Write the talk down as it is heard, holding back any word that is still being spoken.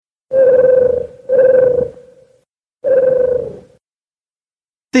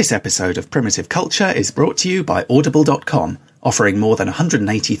This episode of Primitive Culture is brought to you by Audible.com, offering more than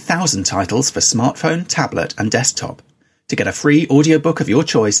 180,000 titles for smartphone, tablet and desktop. To get a free audiobook of your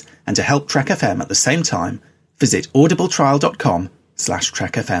choice and to help Trek FM at the same time, visit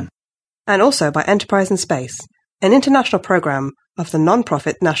audibletrial.com/trekfm. And also by Enterprise in Space, an international program of the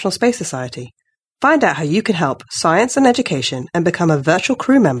non-profit National Space Society. Find out how you can help science and education and become a virtual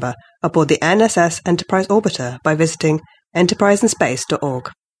crew member aboard the NSS Enterprise Orbiter by visiting enterpriseinspace.org.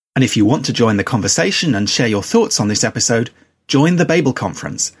 And if you want to join the conversation and share your thoughts on this episode, join the Babel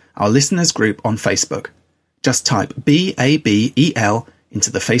Conference, our listeners group on Facebook. Just type BABEL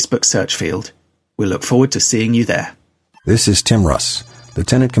into the Facebook search field. We look forward to seeing you there. This is Tim Russ,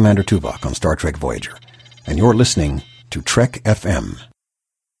 Lieutenant Commander Tuvok on Star Trek Voyager, and you're listening to Trek FM.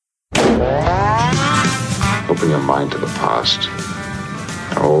 Open your mind to the past.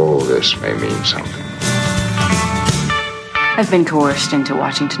 Oh, this may mean something. I've been coerced into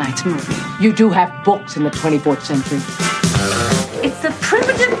watching tonight's movie. You do have books in the 24th century. It's the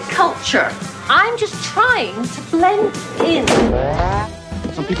primitive culture. I'm just trying to blend in.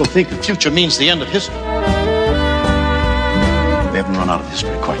 Some people think the future means the end of history. We haven't run out of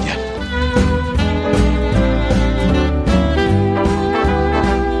history quite yet.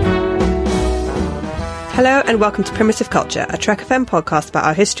 Hello and welcome to Primitive Culture, a Trek FM podcast about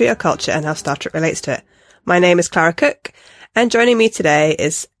our history, our culture and how Star Trek relates to it. My name is Clara Cook, and joining me today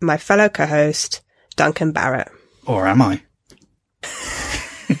is my fellow co-host, Duncan Barrett. Or am I?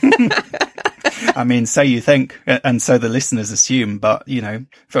 I mean, so you think, and so the listeners assume, but, you know,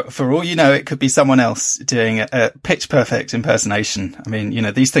 for all you know, it could be someone else doing a pitch-perfect impersonation. I mean, you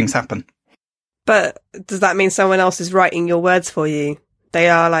know, these things happen. But does that mean someone else is writing your words for you? They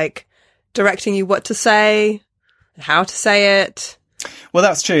are, like, directing you what to say, how to say it? Well,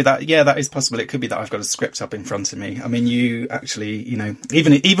 that's true. That is possible. It could be that I've got a script up in front of me. I mean, you actually, you know,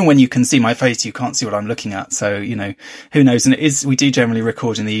 even when you can see my face, you can't see what I'm looking at. So, you know, who knows? And we do generally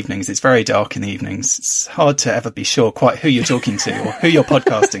record in the evenings. It's very dark in the evenings. It's hard to ever be sure quite who you're talking to or who you're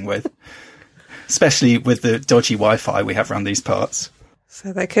podcasting with, especially with the dodgy Wi-Fi we have around these parts.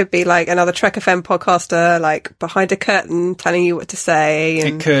 So there could be like another Trek FM podcaster, like behind a curtain, telling you what to say.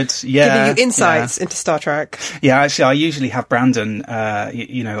 And it could, yeah, giving you insights into Star Trek. Yeah, actually, I usually have Brandon,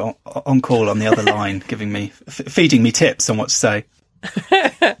 you know, on call on the other line, feeding me tips on what to say.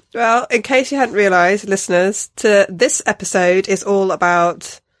 Well, in case you hadn't realised, listeners, this episode is all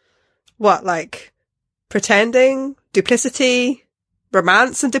about what, like pretending, duplicity,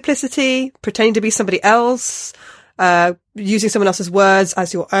 romance and duplicity, pretending to be somebody else. Using someone else's words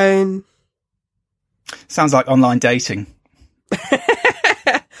as your own. Sounds like online dating.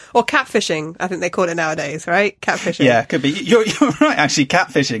 Or catfishing, I think they call it nowadays, right? Catfishing. Yeah, could be. You're right, actually.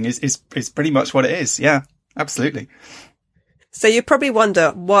 Catfishing is pretty much what it is. Yeah, absolutely. So you probably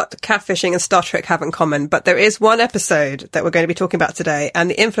wonder what catfishing and Star Trek have in common, but there is one episode that we're going to be talking about today,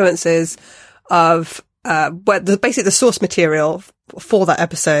 and the influences of basically the source material for that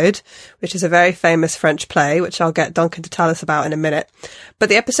episode, which is a very famous French play, which I'll get Duncan to tell us about in a minute. But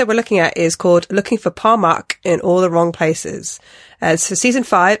the episode we're looking at is called Looking for Parmark in All the Wrong Places. It's for season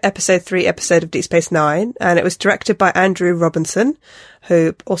 5, episode 3, episode of Deep Space Nine, and it was directed by Andrew Robinson,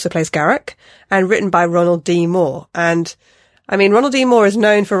 who also plays Garak, and written by Ronald D. Moore. And I mean, Ronald D. Moore is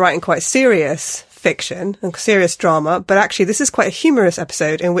known for writing quite serious fiction and serious drama, but actually this is quite a humorous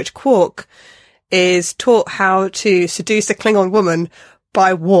episode in which Quark is taught how to seduce a Klingon woman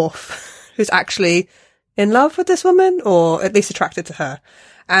by Worf, who's actually in love with this woman, or at least attracted to her.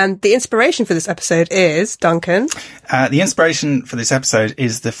 And the inspiration for this episode is, Duncan? The inspiration for this episode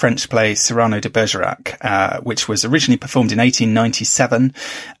is the French play Cyrano de Bergerac, which was originally performed in 1897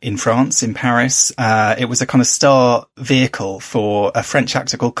 in France, in Paris. It was a kind of star vehicle for a French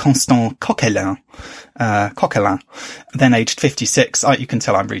actor called Constant Coquelin, then aged 56. You can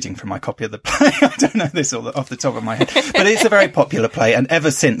tell I'm reading from my copy of the play. I don't know this all off the top of my head, but it's a very popular play. And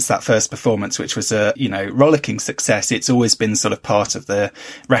ever since that first performance, which was a, you know, rollicking success, it's always been sort of part of the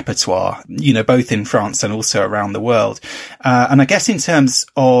repertoire, you know, both in France and also around the world. And I guess in terms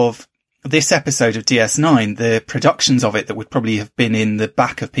of this episode of DS9, the productions of it that would probably have been in the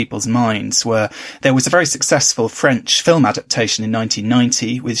back of people's minds were, there was a very successful French film adaptation in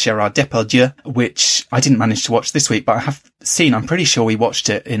 1990 with Gérard Depardieu, which I didn't manage to watch this week, but I have seen, I'm pretty sure we watched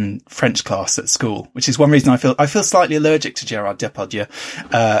it in French class at school, which is one reason I feel slightly allergic to Gérard Depardieu,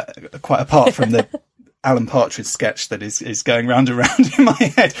 quite apart from the Alan Partridge sketch that is going round and round in my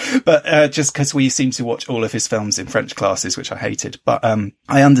head, but just because we seem to watch all of his films in French classes, which I hated. But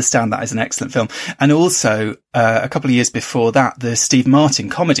I understand that is an excellent film. And also, a couple of years before that, the Steve Martin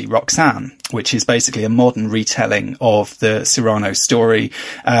comedy Roxanne, which is basically a modern retelling of the Cyrano story,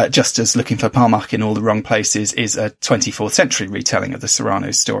 just as Looking for Parmac in All the Wrong Places is a 24th century retelling of the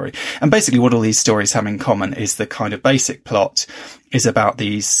Cyrano story. And basically what all these stories have in common is the kind of basic plot is about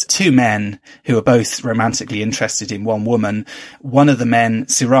these two men who are both romantically interested in one woman. One of the men,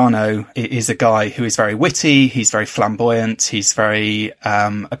 Cyrano, is a guy who is very witty, he's very flamboyant, he's very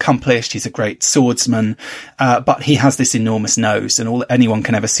accomplished, he's a great swordsman, but he has this enormous nose, and all anyone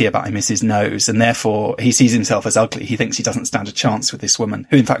can ever see about him is his nose, and therefore he sees himself as ugly. He thinks he doesn't stand a chance with this woman,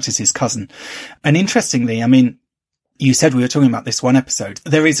 who in fact is his cousin. And interestingly, I mean, you said we were talking about this one episode.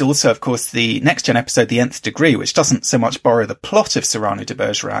 There is also, of course, the Next Gen episode, The Nth Degree, which doesn't so much borrow the plot of Cyrano de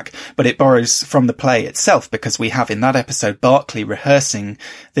Bergerac, but it borrows from the play itself, because we have in that episode Barclay rehearsing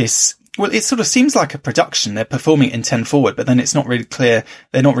this. Well, it sort of seems like a production. They're performing it in 10 forward, but then it's not really clear.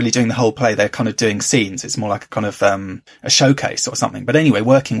 They're not really doing the whole play. They're kind of doing scenes. It's more like a kind of a showcase or something. But anyway,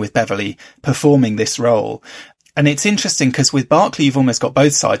 working with Beverly, performing this role. And it's interesting because with Barclay, you've almost got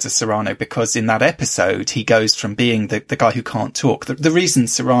both sides of Cyrano, because in that episode, he goes from being the guy who can't talk. The reason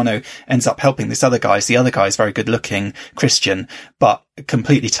Cyrano ends up helping this other guy is the other guy is very good looking, Christian, but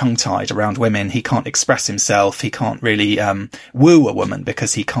completely tongue-tied around women. He can't express himself. He can't really woo a woman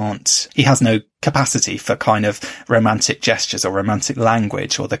because he has no capacity for kind of romantic gestures or romantic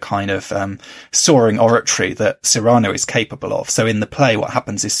language or the kind of soaring oratory that Cyrano is capable of. So in the play, what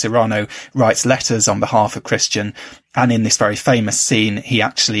happens is Cyrano writes letters on behalf of Christian, and in this very famous scene, he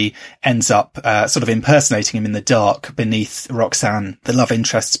actually ends up sort of impersonating him in the dark beneath Roxanne, the love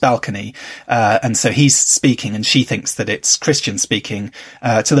interest's balcony. And so he's speaking and she thinks that it's Christian speaking,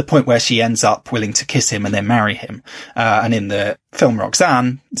 to the point where she ends up willing to kiss him and then marry him. And in the film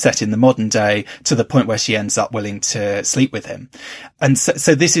Roxanne, set in the modern day, to the point where she ends up willing to sleep with him. And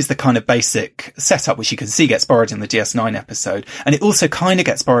so this is the kind of basic setup, which you can see gets borrowed in the DS9 episode. And it also kind of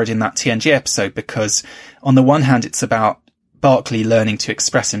gets borrowed in that TNG episode, because on the one hand, it's about Barclay learning to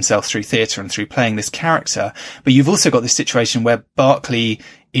express himself through theatre and through playing this character. But you've also got this situation where Barclay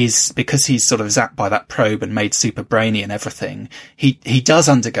is, because he's sort of zapped by that probe and made super brainy and everything, he does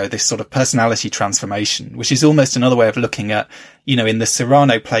undergo this sort of personality transformation, which is almost another way of looking at, you know, in the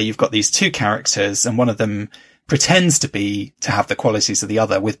Cyrano play, you've got these two characters and one of them pretends to have the qualities of the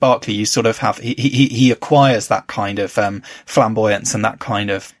other. With Barclay, you sort of have, he acquires that kind of flamboyance and that kind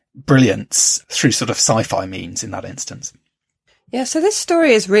of brilliance through sort of sci-fi means in that instance. Yeah, so this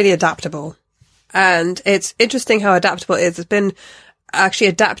story is really adaptable, and it's interesting how adaptable it is. It's been actually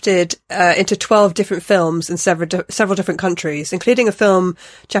adapted into 12 different films in several different countries, including a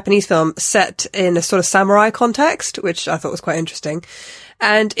Japanese film set in a sort of samurai context, which I thought was quite interesting,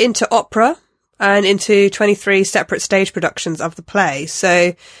 and into opera, and into 23 separate stage productions of the play.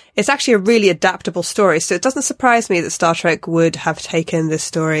 So it's actually a really adaptable story. So it doesn't surprise me that Star Trek would have taken this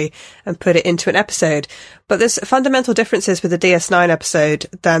story and put it into an episode. But there's fundamental differences with the DS9 episode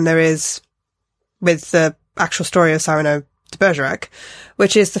than there is with the actual story of Cyrano de Bergerac,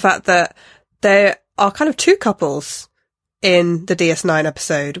 which is the fact that there are kind of two couples in the DS9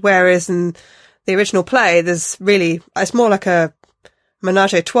 episode, whereas in the original play, it's more like a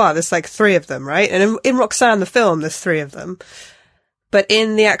menage a trois. There's like three of them, right? And in Roxanne, the film, there's three of them. But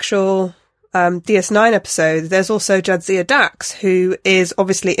in the actual DS9 episode, there's also Jadzia Dax, who is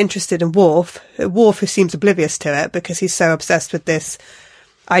obviously interested in Worf, who seems oblivious to it because he's so obsessed with this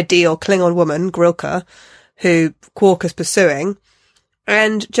ideal Klingon woman, Grilka, who Quark is pursuing.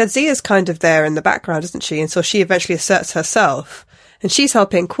 And Jadzia's kind of there in the background, isn't she? And so she eventually asserts herself. And she's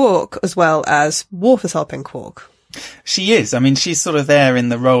helping Quark as well as Worf is helping Quark. She is. I mean, she's sort of there in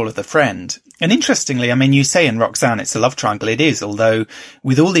the role of the friend. And interestingly, I mean, you say in Roxanne it's a love triangle. It is, although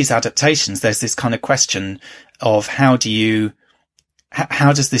with all these adaptations, there's this kind of question of how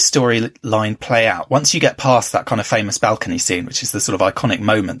does this storyline play out? Once you get past that kind of famous balcony scene, which is the sort of iconic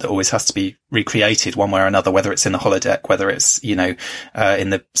moment that always has to be recreated one way or another, whether it's in the holodeck, whether it's, you know,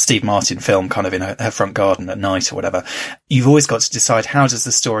 in the Steve Martin film, kind of in her front garden at night or whatever, you've always got to decide, how does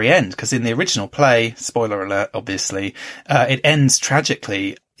the story end? Because in the original play, spoiler alert, obviously, it ends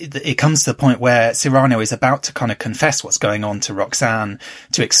tragically. It comes to the point where Cyrano is about to kind of confess what's going on to Roxanne,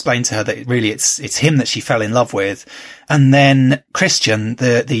 to explain to her that really it's him that she fell in love with. And then Christian,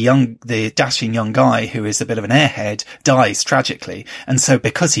 the dashing young guy who is a bit of an airhead, dies tragically. And so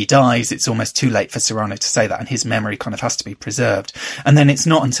because he dies, it's almost too late for Cyrano to say that, and his memory kind of has to be preserved. And then it's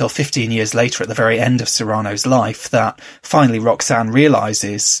not until 15 years later, at the very end of Cyrano's life, that finally Roxanne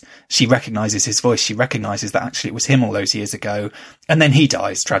realizes, she recognizes his voice, she recognizes that actually it was him all those years ago. And then he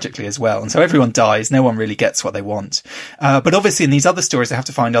dies tragically as well. And so everyone dies. No one really gets what they want. But obviously in these other stories, they have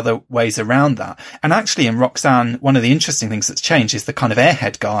to find other ways around that. And actually in Roxanne, one of the interesting things that's changed is the kind of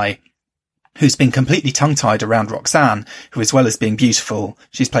airhead guy who's been completely tongue-tied around Roxanne, who, as well as being beautiful,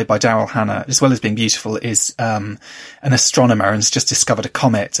 she's played by Daryl Hannah, as well as being beautiful, is an astronomer and has just discovered a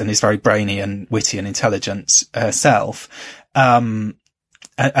comet and is very brainy and witty and intelligent herself.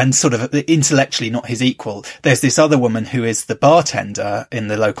 And sort of intellectually not his equal. There's this other woman who is the bartender in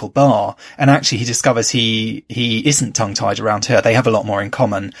the local bar, and actually he discovers he isn't tongue-tied around her. They have a lot more in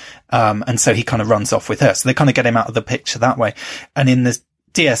common. And so he kind of runs off with her. So they kind of get him out of the picture that way. And in the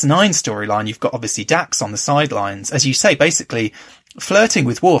DS9 storyline, you've got obviously Dax on the sidelines, as you say, basically flirting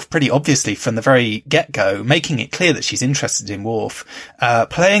with Worf pretty obviously from the very get-go, making it clear that she's interested in Worf,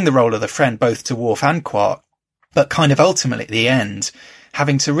 playing the role of the friend both to Worf and Quark, but kind of ultimately at the end,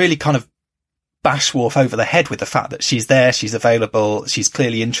 having to really kind of bash Worf over the head with the fact that she's there, she's available, she's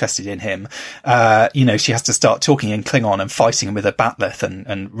clearly interested in him. She has to start talking in Klingon and fighting him with a batleth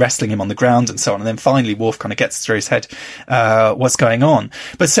and wrestling him on the ground and so on. And then finally Worf kind of gets through his head, what's going on.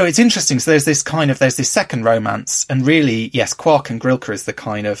 But so it's interesting. So there's this second romance, and really, yes, Quark and Grilka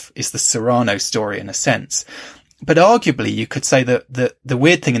is the Cyrano story in a sense. But arguably you could say that the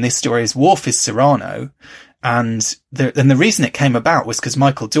weird thing in this story is Worf is Cyrano. And the reason it came about was because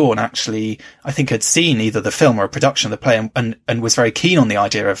Michael Dorn actually, I think, had seen either the film or a production of the play and was very keen on the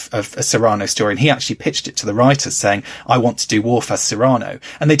idea of a Cyrano story. And he actually pitched it to the writers saying, I want to do Worf as Cyrano.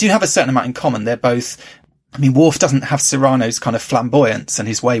 And they do have a certain amount in common. They're both, I mean, Worf doesn't have Cyrano's kind of flamboyance and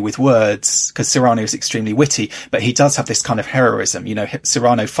his way with words, because Cyrano is extremely witty, but he does have this kind of heroism. You know,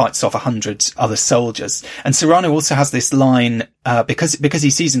 Cyrano fights off 100 other soldiers. And Cyrano also has this line, because he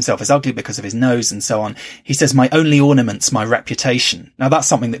sees himself as ugly because of his nose and so on. He says, my only ornament's my reputation. Now that's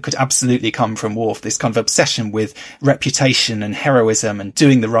something that could absolutely come from Worf, this kind of obsession with reputation and heroism and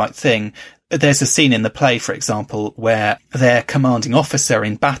doing the right thing. There's a scene in the play, for example, where their commanding officer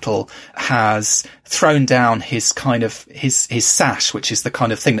in battle has thrown down his sash, which is the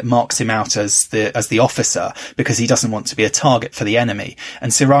kind of thing that marks him out as the officer, because he doesn't want to be a target for the enemy.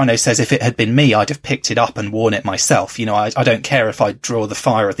 And Cyrano says, if it had been me, I'd have picked it up and worn it myself. You know, I don't care if I draw the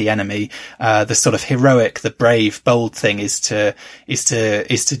fire of the enemy. The sort of heroic, the brave, bold thing is to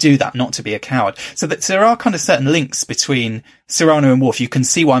do that, not to be a coward. So that there are kind of certain links between Cyrano and Worf. You can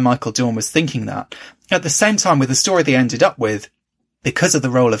see why Michael Dorn was thinking that. At the same time, with the story they ended up with, because of the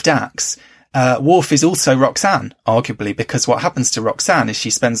role of Dax, Worf is also Roxanne, arguably, because what happens to Roxanne is she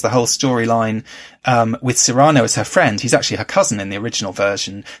spends the whole storyline with Cyrano as her friend. He's actually her cousin in the original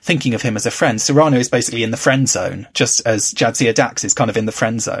version, thinking of him as a friend. Cyrano is basically in the friend zone, just as Jadzia Dax is kind of in the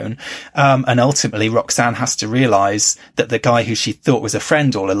friend zone. And ultimately Roxanne has to realise that the guy who she thought was a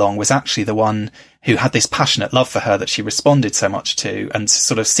friend all along was actually the one who had this passionate love for her that she responded so much to, and to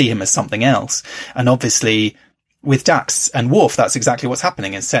sort of see him as something else. And obviously with Dax and Worf, that's exactly what's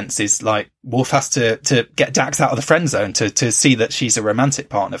happening in a sense, is like Worf has to get Dax out of the friend zone to see that she's a romantic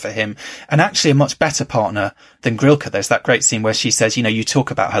partner for him, and actually a much better partner than Grilka. There's that great scene where she says, you know, you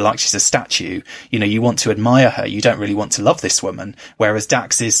talk about her like she's a statue, you know, you want to admire her, you don't really want to love this woman, whereas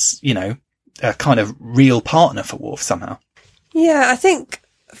Dax is, you know, a kind of real partner for Worf somehow. Yeah, I think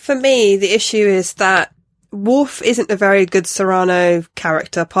for me, the issue is that Worf isn't a very good Cyrano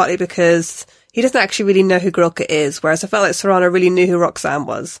character, partly because he doesn't actually really know who Grilka is, whereas I felt like Cyrano really knew who Roxanne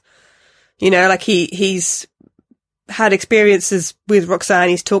was. You know, like he's had experiences with Roxanne,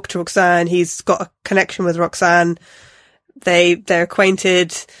 he's talked to Roxanne, he's got a connection with Roxanne, they're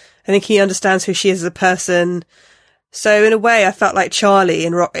acquainted, I think he understands who she is as a person. So in a way, I felt like Charlie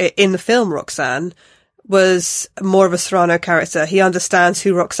in the film Roxanne was more of a Cyrano character. He understands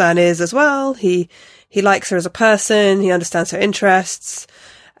who Roxanne is as well, he likes her as a person, he understands her interests,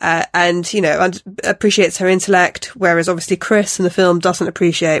 and, you know, appreciates her intellect, whereas obviously Chris in the film doesn't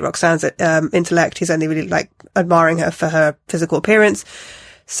appreciate Roxanne's intellect. He's only really like admiring her for her physical appearance.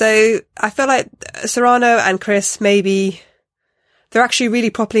 So I feel like Cyrano and Chris, maybe they're actually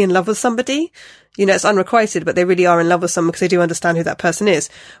really properly in love with somebody. You know, it's unrequited, but they really are in love with someone because they do understand who that person is.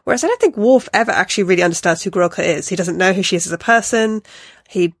 Whereas I don't think Worf ever actually really understands who Grilka is. He doesn't know who she is as a person.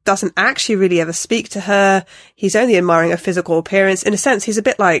 He doesn't actually really ever speak to her. He's only admiring her physical appearance. In a sense, he's a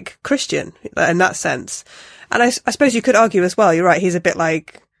bit like Christian in that sense. And I suppose you could argue as well, you're right, he's a bit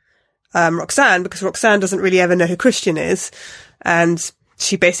like Roxanne, because Roxanne doesn't really ever know who Christian is, and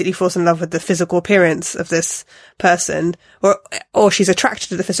she basically falls in love with the physical appearance of this person, or she's attracted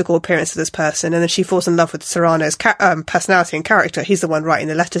to the physical appearance of this person, and then she falls in love with Serrano's personality and character. He's the one writing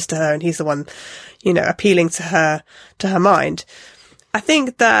the letters to her, and he's the one, appealing to her mind. I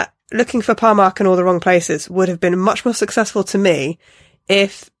think that Looking for Parmark in All the Wrong Places would have been much more successful to me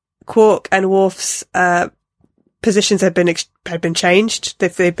if Quark and Worf's positions had been changed,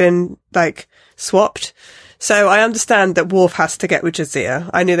 if they'd been swapped. So I understand that Worf has to get with Jadzia.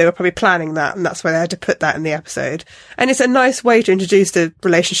 I knew they were probably planning that, and that's why they had to put that in the episode. And it's a nice way to introduce the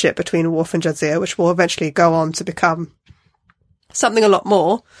relationship between Worf and Jadzia, which will eventually go on to become something a lot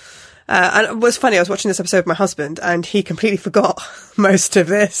more. And it was funny, I was watching this episode with my husband, and he completely forgot most of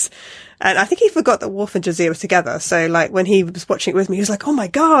this. And I think he forgot that Worf and Jadzia were together. So, when he was watching it with me, he was like, oh my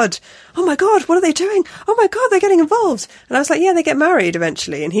God, what are they doing? Oh my God, they're getting involved. And I was like, yeah, they get married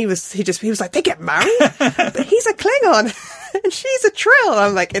eventually. And he was like, they get married? But he's a Klingon and she's a Trill.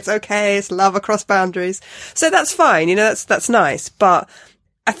 I'm like, it's okay. It's love across boundaries. So that's fine. That's nice. But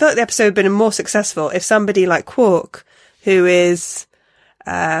I thought the episode would have been more successful if somebody like Quark, who is,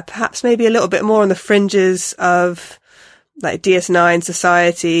 perhaps maybe a little bit more on the fringes of DS9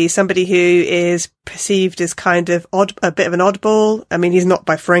 society, somebody who is perceived as kind of a bit of an oddball. I mean, he's not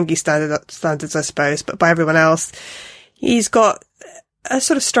by Ferengi standards, I suppose, but by everyone else. He's got a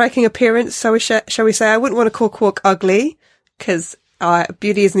sort of striking appearance, shall we say. I wouldn't want to call Quark ugly, because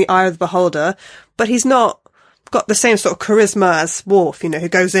beauty is in the eye of the beholder, but he's not got the same sort of charisma as Worf, who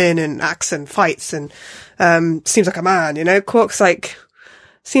goes in and acts and fights and seems like a man, Quark's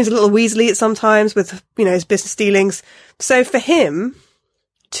seems a little Weasley at sometimes with, his business dealings. So for him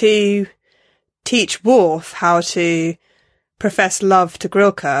to teach Worf how to profess love to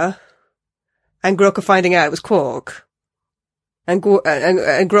Grilka, and Grilka finding out it was Quark, and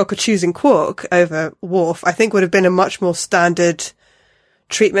Grilka choosing Quark over Worf, I think would have been a much more standard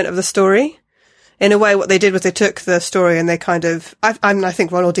treatment of the story. In a way, what they did was they took the story and they I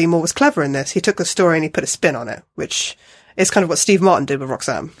think Ronald D. Moore was clever in this. He took the story and he put a spin on it, which is kind of what Steve Martin did with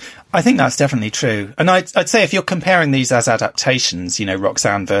Roxanne. I think that's definitely true. And I'd say if you're comparing these as adaptations,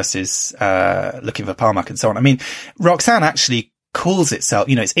 Roxanne versus Looking for Parmark and so on. I mean, Roxanne actually calls itself,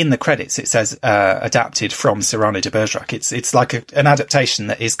 it's in the credits. It says adapted from Cyrano de Bergerac. It's like an adaptation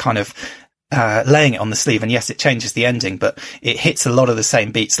that is kind of laying it on the sleeve. And yes, it changes the ending, but it hits a lot of the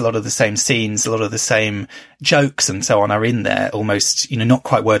same beats, a lot of the same scenes, a lot of the same jokes and so on are in there, almost, not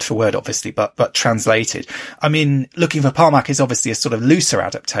quite word for word, obviously, but translated. I mean, Looking for Parmark is obviously a sort of looser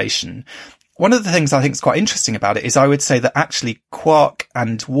adaptation. One of the things I think is quite interesting about it is I would say that actually Quark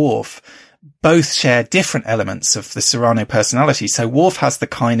and Worf both share different elements of the Serrano personality. So Worf has the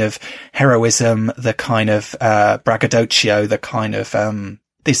kind of heroism, the kind of braggadocio, the kind of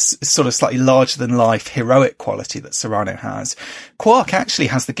this sort of slightly larger than life heroic quality that Serrano has. Quark actually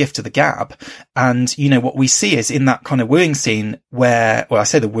has the gift of the gab. And, what we see is in that kind of wooing scene where, I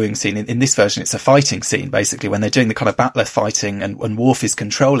say the wooing scene, in this version, it's a fighting scene, basically, when they're doing the kind of battler fighting and Worf is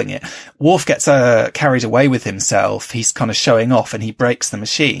controlling it. Worf gets carried away with himself. He's kind of showing off and he breaks the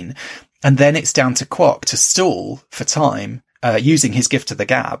machine. And then it's down to Quark to stall for time, using his gift of the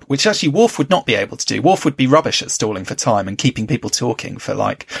gab, which actually Worf would not be able to do. Worf would be rubbish at stalling for time and keeping people talking for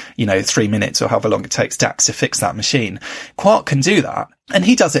 3 minutes or however long it takes Dax to fix that machine. Quark can do that. And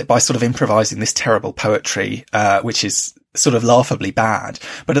he does it by sort of improvising this terrible poetry, which is sort of laughably bad.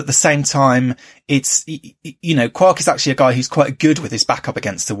 But at the same time, it's, Quark is actually a guy who's quite good with his back up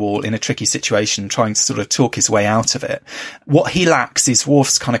against the wall in a tricky situation, trying to sort of talk his way out of it. What he lacks is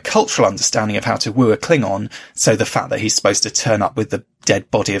Worf's kind of cultural understanding of how to woo a Klingon. So the fact that he's supposed to turn up with the dead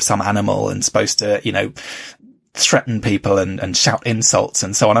body of some animal and supposed to, threaten people and shout insults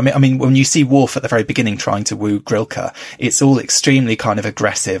and so on. I mean, when you see Worf at the very beginning trying to woo Grilka, it's all extremely kind of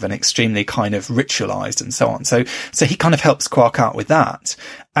aggressive and extremely kind of ritualized and so on. So he kind of helps Quark out with that.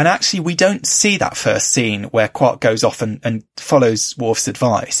 And actually, we don't see that first scene where Quark goes off and follows Worf's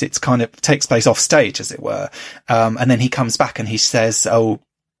advice. It's kind of takes place off stage, as it were. And then he comes back and he says, "Oh,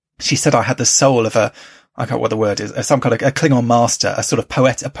 she said I had the soul of I can't know what the word is, some kind of a Klingon master, a sort of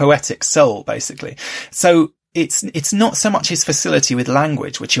a poetic soul, basically." So it's not so much his facility with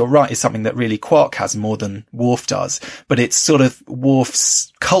language, which you're right is something that really Quark has more than Worf does, but it's sort of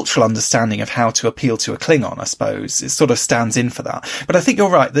Worf's cultural understanding of how to appeal to a Klingon, I suppose. It sort of stands in for that. But I think you're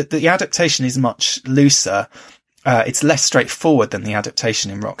right that the adaptation is much looser. It's less straightforward than the adaptation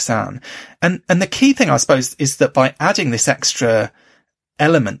in Roxanne. And the key thing, I suppose, is that by adding this extra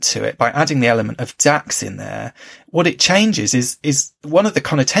element to it, by adding the element of Dax in there, what it changes is one of the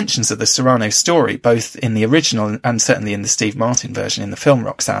kind of tensions of the Serrano story, both in the original and certainly in the Steve Martin version in the film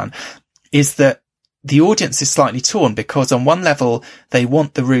Roxanne, is that the audience is slightly torn, because on one level they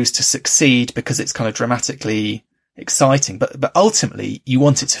want the ruse to succeed because it's kind of dramatically exciting, but ultimately you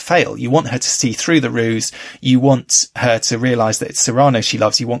want it to fail. You want her to see through the ruse. You want her to realise that it's Serrano she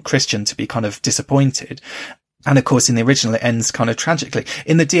loves. You want Christian to be kind of disappointed. And of course, in the original, it ends kind of tragically.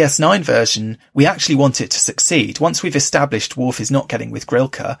 In the DS9 version, we actually want it to succeed. Once we've established Worf is not getting with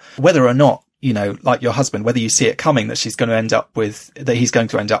Grilka, whether or not, you know, like your husband, whether you see it coming that he's going to end up with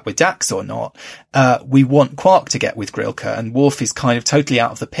Dax or not, we want Quark to get with Grilka, and Worf is kind of totally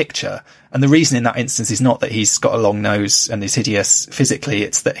out of the picture. And the reason in that instance is not that he's got a long nose and is hideous physically,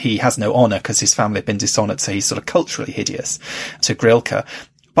 it's that he has no honour because his family have been dishonoured, so he's sort of culturally hideous to Grilka.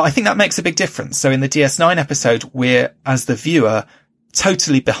 But I think that makes a big difference. So in the DS9 episode, we're, as the viewer,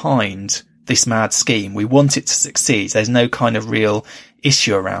 totally behind this mad scheme. We want it to succeed. There's no kind of real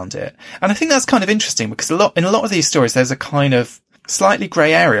issue around it. And I think that's kind of interesting, because in a lot of these stories, there's a kind of slightly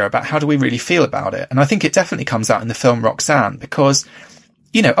grey area about how do we really feel about it. And I think it definitely comes out in the film Roxanne, because,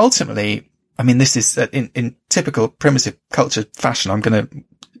 you know, ultimately, I mean, this is in typical primitive culture fashion. I'm going to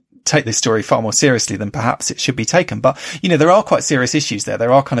take this story far more seriously than perhaps it should be taken. But, you know, there are quite serious issues there.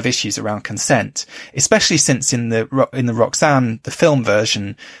 There are kind of issues around consent, especially since in the Roxanne, the film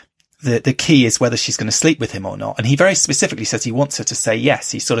version, the key is whether she's going to sleep with him or not. And he very specifically says he wants her to say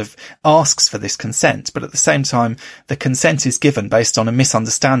yes. He sort of asks for this consent, but at the same time, the consent is given based on a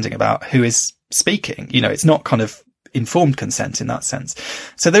misunderstanding about who is speaking. You know, it's not kind of informed consent in that sense.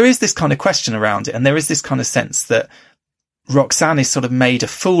 So there is this kind of question around it. And there is this kind of sense that Roxanne is sort of made a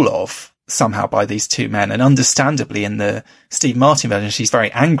fool of somehow by these two men. And understandably, in the Steve Martin version, she's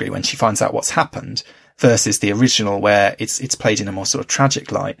very angry when she finds out what's happened, versus the original where it's played in a more sort of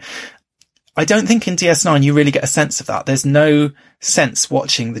tragic light. I don't think in DS9 you really get a sense of that. There's no sense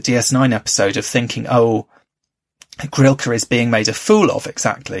watching the DS9 episode of thinking, oh, Grilka is being made a fool of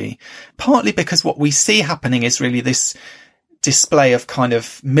exactly. Partly because what we see happening is really this display of kind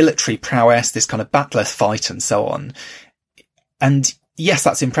of military prowess, this kind of bat'leth fight and so on. And yes,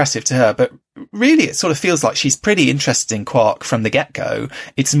 that's impressive to her, but really it sort of feels like she's pretty interested in Quark from the get-go.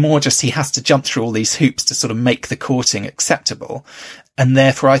 It's more just he has to jump through all these hoops to sort of make the courting acceptable. And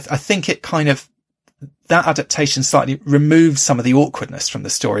therefore, I think it kind of, that adaptation slightly removes some of the awkwardness from the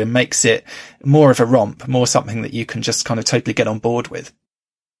story and makes it more of a romp, more something that you can just kind of totally get on board with.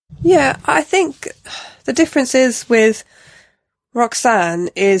 Yeah, I think the difference is with Roxanne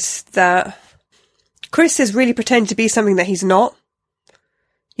is that Chris is really pretending to be something that he's not.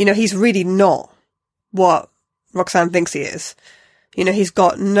 You know, he's really not what Roxanne thinks he is. You know, he's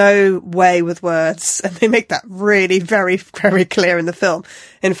got no way with words, and they make that really very, very clear in the film.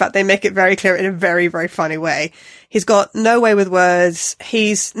 In fact, they make it very clear in a very, very funny way. He's got no way with words.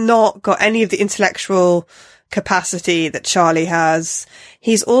 He's not got any of the intellectual capacity that Charlie has.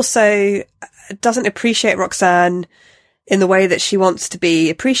 He's also doesn't appreciate Roxanne in the way that she wants to be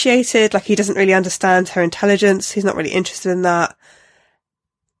appreciated. Like, he doesn't really understand her intelligence. He's not really interested in that.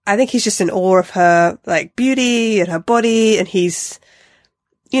 I think he's just in awe of her, like, beauty and her body, and he's,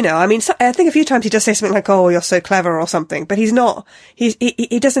 you know, I mean, I think a few times he does say something like, oh, you're so clever or something, but he's not, he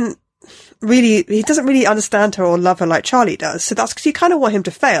doesn't really understand her or love her like Charlie does. So that's because you kind of want him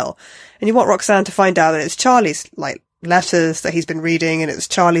to fail, and you want Roxanne to find out that it's Charlie's, like, letters that he's been reading, and it's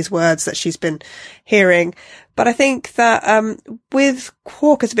Charlie's words that she's been hearing. But I think that with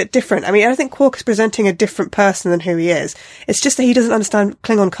Quark it's a bit different. I mean, I think Quark is presenting a different person than who he is. It's just that he doesn't understand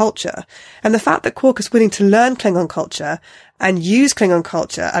Klingon culture. And the fact that Quark is willing to learn Klingon culture and use Klingon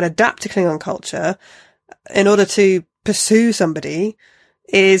culture and adapt to Klingon culture in order to pursue somebody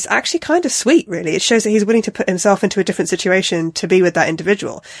is actually kind of sweet, really. It shows that he's willing to put himself into a different situation to be with that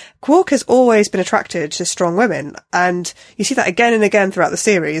individual. Quark has always been attracted to strong women, and you see that again and again throughout the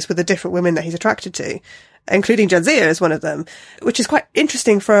series with the different women that he's attracted to, including Jadzia is one of them, which is quite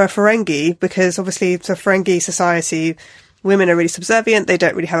interesting for a Ferengi, because obviously it's a Ferengi society. Women are really subservient. They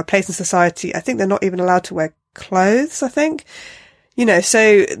don't really have a place in society. I think they're not even allowed to wear clothes, I think. You know,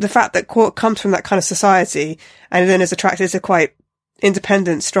 so the fact that Quark comes from that kind of society and then is attracted to quite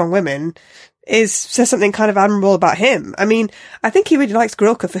independent, strong women says something kind of admirable about him. I mean, I think he really likes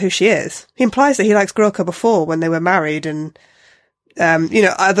Grilka for who she is. He implies that he likes Grilka before, when they were married, and, you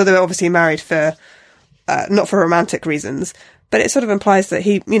know, although they were obviously married for, not for romantic reasons, but it sort of implies that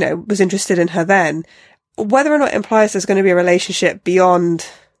he, you know, was interested in her then. Whether or not it implies there's going to be a relationship beyond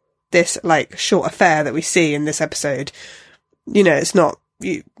this, like, short affair that we see in this episode, you know, it's not,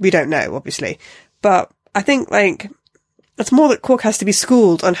 we don't know, obviously. But I think, like, it's more that Quark has to be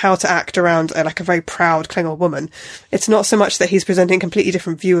schooled on how to act around a very proud Klingon woman. It's not so much that he's presenting a completely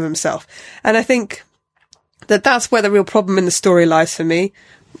different view of himself. And I think that that's where the real problem in the story lies for me.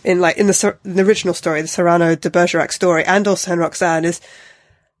 in the original story, the Cyrano de Bergerac story, and also in Roxanne, is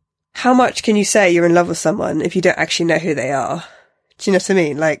how much can you say you're in love with someone if you don't actually know who they are? Do you know what I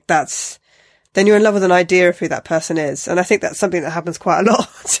mean? Like, then you're in love with an idea of who that person is. And I think that's something that happens quite a lot,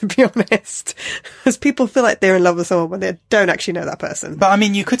 to be honest. Because people feel like they're in love with someone when they don't actually know that person. But I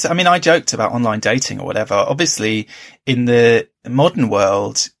mean, I joked about online dating or whatever. Obviously, in the modern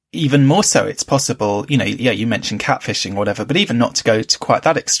world, even more so, it's possible, you mentioned catfishing or whatever, but even not to go to quite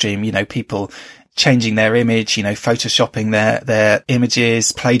that extreme, people changing their image, photoshopping their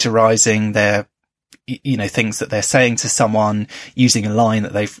images, plagiarizing their, things that they're saying to someone, using a line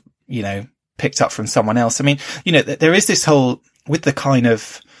that they've, picked up from someone else. I mean, there is this whole, with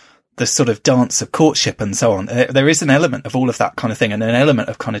the sort of dance of courtship and so on, there is an element of all of that kind of thing, and an element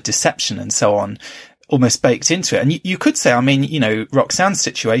of kind of deception and so on, almost baked into it. And you could say, I mean, Roxanne's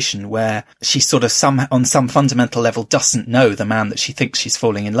situation where she sort of on some fundamental level doesn't know the man that she thinks she's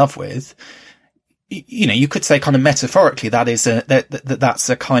falling in love with. You could say kind of metaphorically that's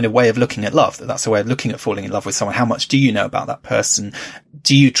a kind of way of looking at love, that's a way of looking at falling in love with someone. How much do you know about that person?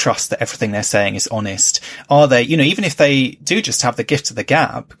 Do you trust that everything they're saying is honest? Are they, even if they do just have the gift of the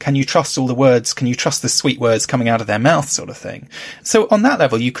gab, can you trust all the words? Can you trust the sweet words coming out of their mouth, sort of thing? So on that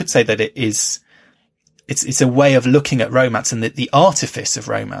level, you could say that it's a way of looking at romance and the artifice of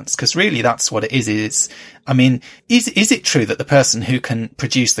romance, because really that's what it is. I mean, is it true that the person who can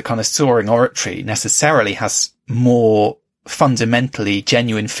produce the kind of soaring oratory necessarily has more fundamentally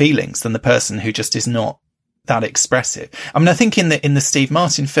genuine feelings than the person who just is not that expressive? I mean, I think in the Steve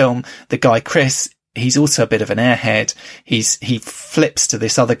Martin film, the guy Chris, he's also a bit of an airhead. He flips to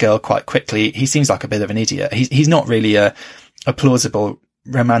this other girl quite quickly. He seems like a bit of an idiot. He's not really a plausible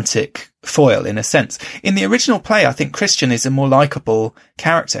romantic foil in a sense. In the original play, I think Christian is a more likable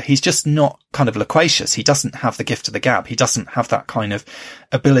character. He's just not kind of loquacious. He doesn't have the gift of the gab. He doesn't have that kind of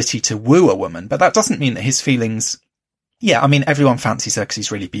ability to woo a woman, but that doesn't mean that his feelings, I mean, everyone fancies her because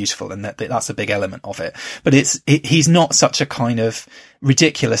he's really beautiful, and that's a big element of it. But he's not such a kind of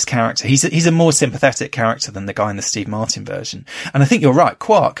ridiculous character. He's a more sympathetic character than the guy in the Steve Martin version. And I think you're right.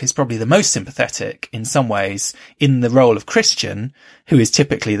 Quark is probably the most sympathetic in some ways in the role of Christian, who is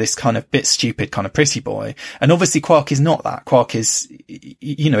typically this kind of bit stupid kind of pretty boy. And obviously Quark is not that. Quark is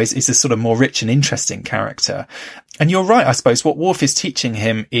a sort of more rich and interesting character. And you're right. I suppose what Worf is teaching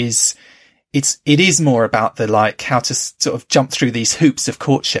him is, it is more about how to sort of jump through these hoops of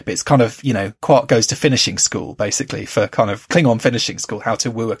courtship. It's kind of, Quark goes to finishing school, basically, for kind of Klingon finishing school, how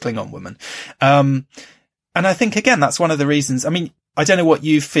to woo a Klingon woman. And I think, again, that's one of the reasons. I mean, I don't know what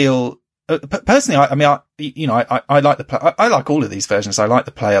you feel. Personally, I like the play. I like all of these versions. I like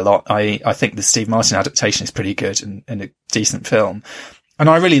the play a lot. I think the Steve Martin adaptation is pretty good and a decent film. And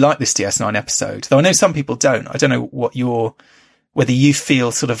I really like this DS9 episode, though I know some people don't. I don't know whether you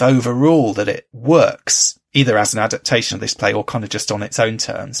feel sort of overall that it works either as an adaptation of this play or kind of just on its own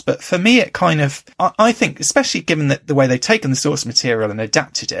terms. But for me, it kind of, I think, especially given that the way they've taken the source material and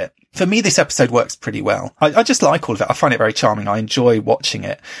adapted it, for me, this episode works pretty well. I just like all of it. I find it very charming. I enjoy watching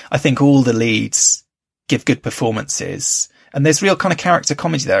it. I think all the leads give good performances. And there's real kind of character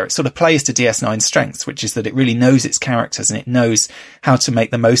comedy there. It sort of plays to DS9's strengths, which is that it really knows its characters and it knows how to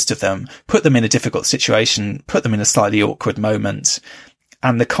make the most of them, put them in a difficult situation, put them in a slightly awkward moment.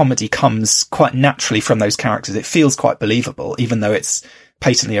 And the comedy comes quite naturally from those characters. It feels quite believable, even though it's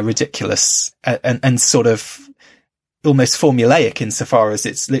patently a ridiculous and sort of almost formulaic insofar as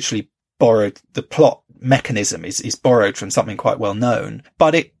it's literally borrowed. The plot mechanism is borrowed from something quite well known,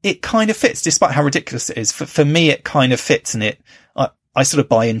 but it kind of fits despite how ridiculous it is. For me, it kind of fits, and I sort of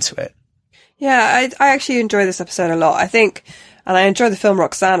buy into it. Yeah, I actually enjoy this episode a lot. I think, and I enjoy the film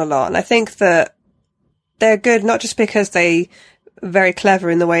Roxanne a lot, and I think that they're good not just because they are very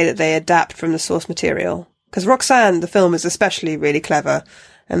clever in the way that they adapt from the source material, because Roxanne, the film, is especially really clever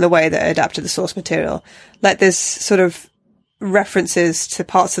in the way that it adapted the source material. Like, there's sort of references to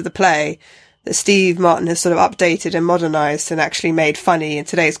parts of the play that Steve Martin has sort of updated and modernized and actually made funny in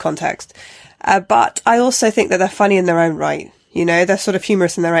today's context. But I also think that they're funny in their own right. They're sort of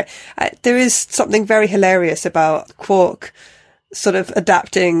humorous in their right. There is something very hilarious about Quark sort of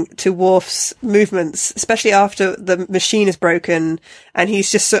adapting to Worf's movements, especially after the machine is broken and he's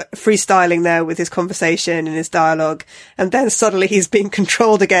just sort of freestyling there with his conversation and his dialogue. And then suddenly he's being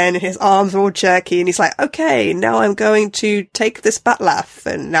controlled again and his arms are all jerky and he's like, okay, now I'm going to take this bat laugh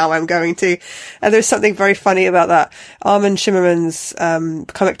and now I'm going to, and there's something very funny about that. Armin Shimmerman's,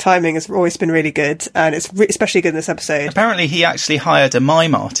 comic timing has always been really good, and it's especially good in this episode. Apparently he actually hired a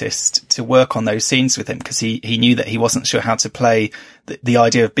mime artist to work on those scenes with him because he knew that he wasn't sure how to play the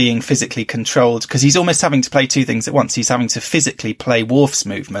idea of being physically controlled, because he's almost having to play two things at once. He's having to physically play Worf's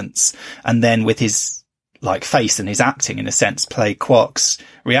movements, and then with his like face and his acting, in a sense, play Quark's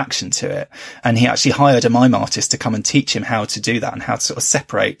reaction to it. And he actually hired a mime artist to come and teach him how to do that and how to sort of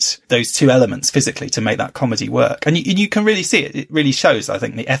separate those two elements physically to make that comedy work. And you can really see it. It really shows, I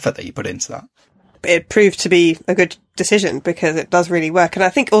think, the effort that he put into that. It proved to be a good decision because it does really work. And I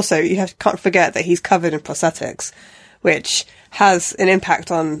think also can't forget that he's covered in prosthetics, which has an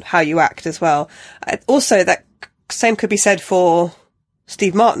impact on how you act as well. Also, that same could be said for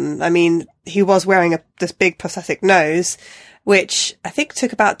Steve Martin. I mean, he was wearing this big prosthetic nose, which I think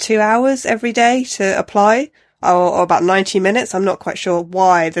took about 2 hours every day to apply, or about 90 minutes. I'm not quite sure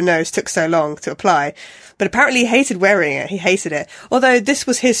why the nose took so long to apply, but apparently he hated wearing it. He hated it. Although this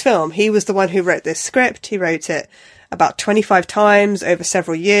was his film. He was the one who wrote this script. He wrote it about 25 times over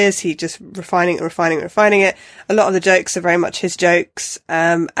several years. He just refining it. A lot of the jokes are very much his jokes.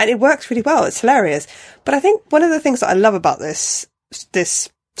 And it works really well. It's hilarious. But I think one of the things that I love about this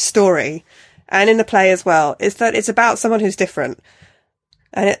story, and in the play as well, is that it's about someone who's different.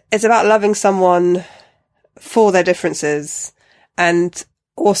 And it's about loving someone for their differences and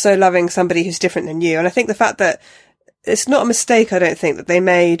also loving somebody who's different than you. And I think the fact that it's not a mistake, I don't think, that they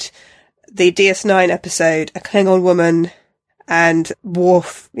made the DS9 episode a Klingon woman and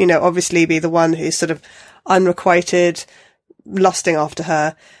Worf, obviously be the one who's sort of unrequited, lusting after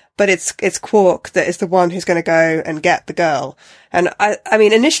her. But it's Quark that is the one who's going to go and get the girl. And I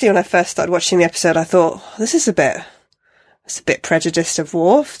mean, initially when I first started watching the episode, I thought, this is a bit prejudiced of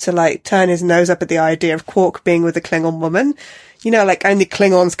Worf to like turn his nose up at the idea of Quark being with a Klingon woman. Like only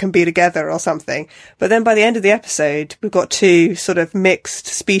Klingons can be together or something. But then by the end of the episode, we've got two sort of mixed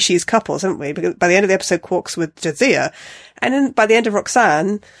species couples, haven't we? Because by the end of the episode, Quark's with Jadzia. And then by the end of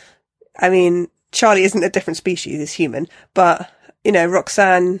Roxanne, I mean, Charlie isn't a different species, he's human. But,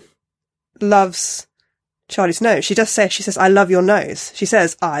 Roxanne loves Charlie's nose. She says, I love your nose. She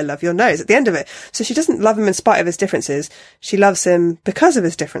says, I love your nose at the end of it. So she doesn't love him in spite of his differences. She loves him because of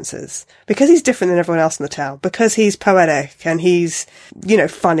his differences, because he's different than everyone else in the town, because he's poetic and he's,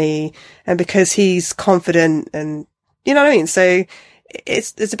 funny, and because he's confident, and you know what I mean? So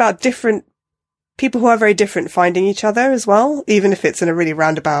it's about different people who are very different finding each other as well, even if it's in a really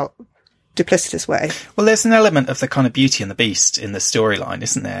roundabout, duplicitous way. Well, there's an element of the kind of Beauty and the Beast in the storyline,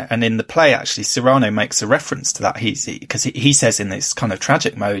 isn't there? And in the play, actually, Cyrano makes a reference to that. Because he says in this kind of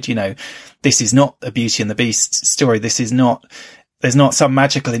tragic mode, this is not a Beauty and the Beast story. There's not some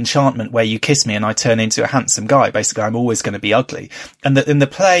magical enchantment where you kiss me and I turn into a handsome guy. Basically, I'm always going to be ugly. And in the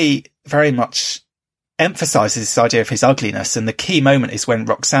play very much emphasizes this idea of his ugliness. And the key moment is when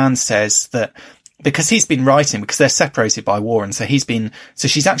Roxanne says that, because he's been writing, because they're separated by war, and so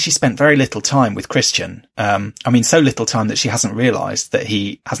she's actually spent very little time with Christian. So little time that she hasn't realised that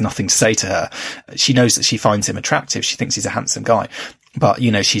he has nothing to say to her. She knows that she finds him attractive. She thinks he's a handsome guy. But,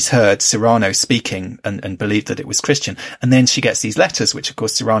 she's heard Cyrano speaking and believed that it was Christian. And then she gets these letters, which of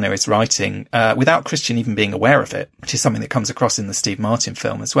course Cyrano is writing, without Christian even being aware of it, which is something that comes across in the Steve Martin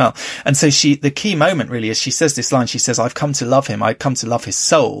film as well. And so the key moment really is she says this line, she says, I've come to love him. I've come to love his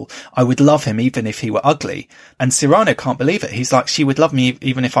soul. I would love him even if he were ugly. And Cyrano can't believe it. He's like, she would love me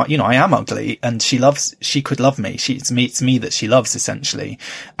even if I am ugly, and she could love me. It's me that she loves, essentially.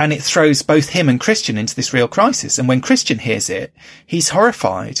 And it throws both him and Christian into this real crisis. And when Christian hears it, he's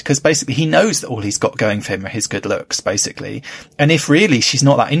horrified, because basically he knows that all he's got going for him are his good looks, basically. And if really she's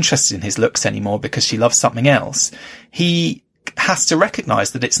not that interested in his looks anymore because she loves something else, he has to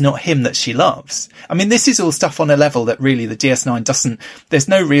recognise that it's not him that she loves. I mean, this is all stuff on a level that really the DS9 there's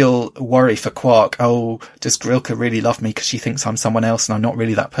no real worry for Quark. Oh, does Grilka really love me because she thinks I'm someone else and I'm not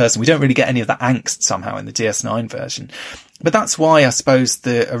really that person? We don't really get any of that angst somehow in the DS9 version. But that's why I suppose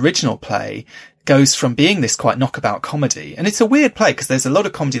the original play goes from being this quite knockabout comedy. And it's a weird play because there's a lot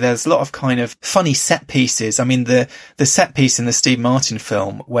of comedy. There's a lot of kind of funny set pieces. I mean, the set piece in the Steve Martin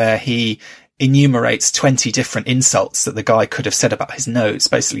film where he enumerates 20 different insults that the guy could have said about his nose,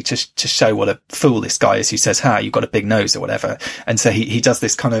 basically to show what a fool this guy is who says, you've got a big nose or whatever. And so he does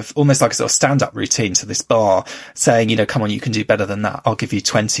this kind of almost like a sort of stand-up routine to this bar saying, come on, you can do better than that. I'll give you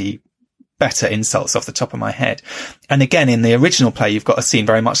 20 better insults off the top of my head. And again, in the original play, you've got a scene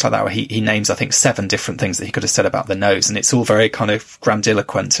very much like that where he names, I think, 7 different things that he could have said about the nose. And it's all very kind of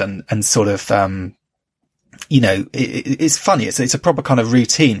grandiloquent and sort of, it's funny. It's a proper kind of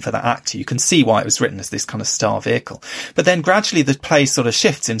routine for that actor. You can see why it was written as this kind of star vehicle. But then gradually the play sort of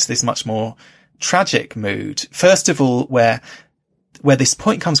shifts into this much more tragic mood. First of all, where where this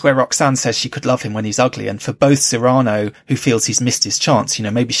point comes where Roxanne says she could love him when he's ugly. And for both Cyrano, who feels he's missed his chance,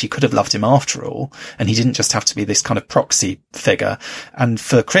 maybe she could have loved him after all, and he didn't just have to be this kind of proxy figure. And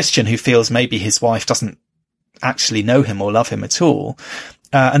for Christian, who feels maybe his wife doesn't actually know him or love him at all.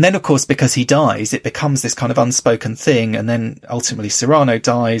 And then, of course, because he dies, it becomes this kind of unspoken thing. And then ultimately Cyrano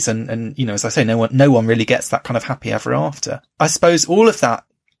dies. And, as I say, no one really gets that kind of happy ever after. I suppose all of that,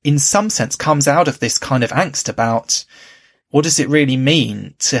 in some sense, comes out of this kind of angst about what does it really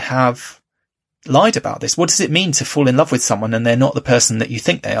mean to have lied about this? What does it mean to fall in love with someone and they're not the person that you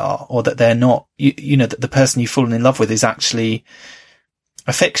think they are, or that they're not, that the person you've fallen in love with is actually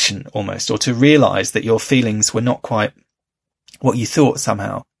a fiction almost, or to realize that your feelings were not quite what you thought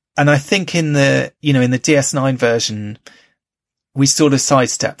somehow. And I think in the DS9 version, we sort of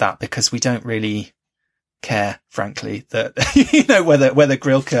sidestep that because we don't really care, frankly, that, whether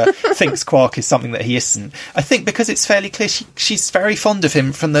Grilka thinks Quark is something that he isn't. I think because it's fairly clear she's very fond of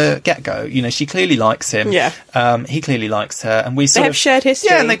him from the get-go. She clearly likes him. Yeah. He clearly likes her, and they have shared history.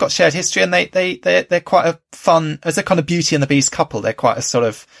 Yeah, and they've got shared history, and they're quite a fun, as a kind of Beauty and the Beast couple. They're quite a sort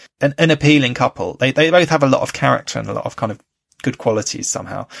of an appealing couple. They both have a lot of character and a lot of kind of good qualities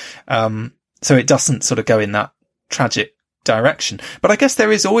somehow. So it doesn't sort of go in that tragic direction. But I guess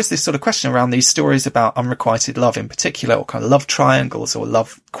there is always this sort of question around these stories about unrequited love in particular, or kind of love triangles or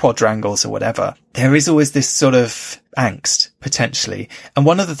love quadrangles or whatever. There is always this sort of angst, potentially. And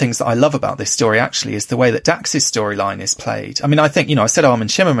one of the things that I love about this story actually is the way that Dax's storyline is played. I mean, I think, I said Armin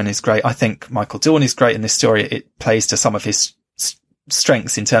Shimmerman is great. I think Michael Dorn is great in this story. It plays to some of his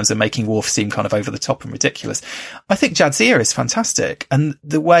strengths in terms of making Worf seem kind of over the top and ridiculous. I think Jadzia is fantastic. And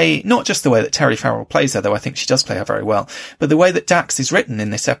the way, not just the way that Terry Farrell plays her, though I think she does play her very well, but the way that Dax is written in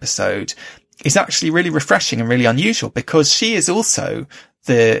this episode is actually really refreshing and really unusual, because she is also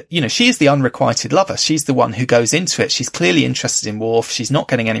she is the unrequited lover. She's the one who goes into it. She's clearly interested in Worf. She's not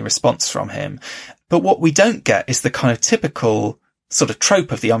getting any response from him. But what we don't get is the kind of typical sort of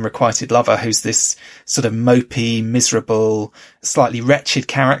trope of the unrequited lover, who's this sort of mopey, miserable, slightly wretched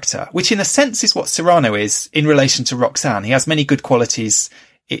character, which in a sense is what Cyrano is in relation to Roxanne. He has many good qualities,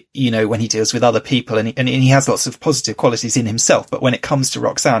 when he deals with other people, and he has lots of positive qualities in himself. But when it comes to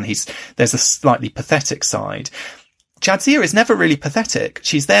Roxanne, there's a slightly pathetic side. Jadzia is never really pathetic.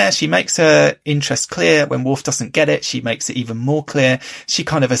 She's there. She makes her interest clear. When Worf doesn't get it, she makes it even more clear. She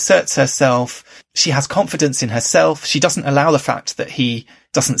kind of asserts herself. She has confidence in herself. She doesn't allow the fact that he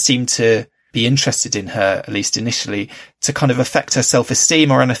doesn't seem to be interested in her, at least initially, to kind of affect her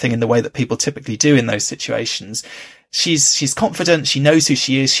self-esteem or anything in the way that people typically do in those situations. She's confident. She knows who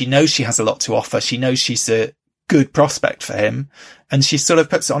she is. She knows she has a lot to offer. She knows she's a good prospect for him. And she sort of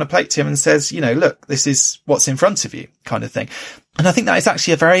puts it on a plate to him and says, look, this is what's in front of you, kind of thing. And I think that is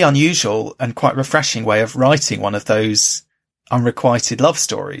actually a very unusual and quite refreshing way of writing one of those unrequited love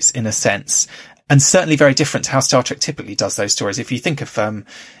stories, in a sense. And certainly very different to how Star Trek typically does those stories. If you think of,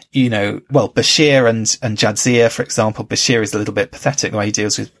 Bashir and Jadzia, for example, Bashir is a little bit pathetic the way he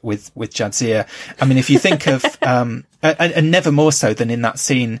deals with Jadzia. I mean, if you think of, and never more so than in that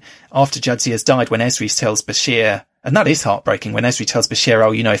scene after Jadzia's died, when Esri tells Bashir, and that is heartbreaking, when Esri tells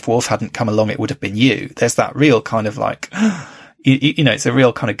Bashir, if Worf hadn't come along, it would have been you. There's that real kind of like, it's a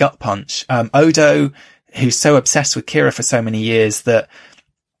real kind of gut punch. Odo, who's so obsessed with Kira for so many years that,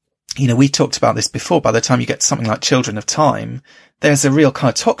 we talked about this before, by the time you get to something like Children of Time, there's a real kind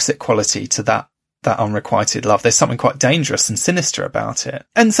of toxic quality to that unrequited love. There's something quite dangerous and sinister about it.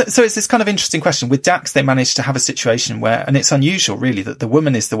 And so it's this kind of interesting question. With Dax, they managed to have a situation where, and it's unusual really, that the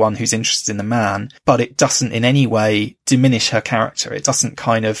woman is the one who's interested in the man, but it doesn't in any way diminish her character. It doesn't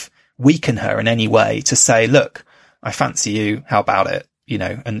kind of weaken her in any way to say, look, I fancy you. How about it?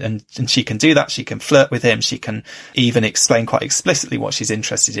 And she can do that. She can flirt with him. She can even explain quite explicitly what she's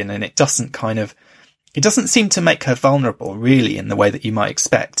interested in. And it doesn't seem to make her vulnerable really in the way that you might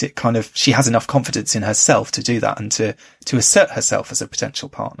expect. She has enough confidence in herself to do that and to assert herself as a potential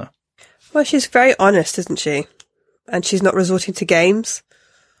partner. Well, she's very honest, isn't she? And she's not resorting to games.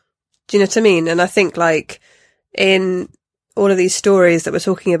 Do you know what I mean? And I think in all of these stories that we're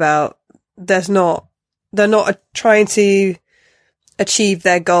talking about, they're not trying to achieve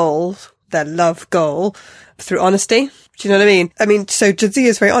their goal, their love goal, through honesty. Do you know what I mean? So Jadzia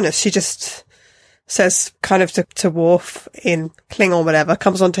is very honest. She just says kind of to Worf in Klingon, whatever,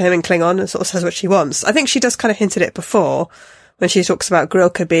 comes on to him in Klingon and sort of says what she wants. I think she does kind of hinted it before when she talks about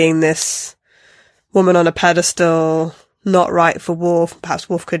Grilka being this woman on a pedestal, not right for Worf. Perhaps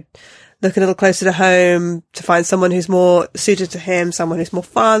Worf could look a little closer to home to find someone who's more suited to him, someone who's more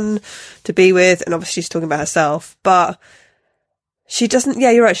fun to be with. And obviously she's talking about herself, but she doesn't,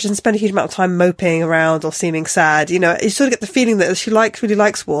 yeah, you're right, she doesn't spend a huge amount of time moping around or seeming sad. You know, you sort of get the feeling that she really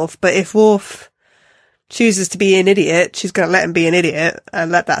likes Worf, but if Worf chooses to be an idiot, she's going to let him be an idiot and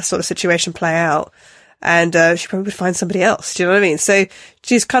let that sort of situation play out. And she probably would find somebody else. Do you know what I mean? So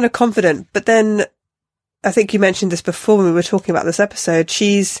she's kind of confident. But then I think you mentioned this before when we were talking about this episode.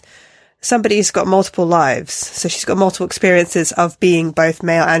 She's somebody who's got multiple lives. So she's got multiple experiences of being both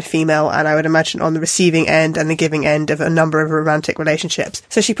male and female. And I would imagine on the receiving end and the giving end of a number of romantic relationships.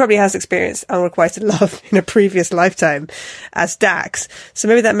 So she probably has experienced unrequited love in a previous lifetime as Dax. So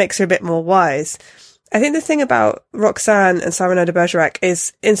maybe that makes her a bit more wise. I think the thing about Roxanne and Cyrano de Bergerac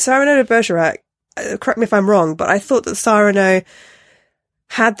is in Cyrano de Bergerac, correct me if I'm wrong, but I thought that Cyrano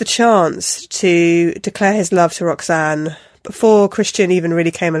had the chance to declare his love to Roxanne before Christian even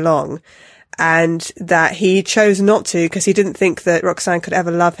really came along, and that he chose not to because he didn't think that Roxanne could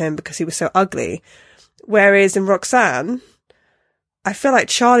ever love him because he was so ugly. Whereas in Roxanne, I feel like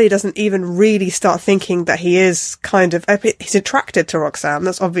Charlie doesn't even really start thinking that he is he's attracted to Roxanne.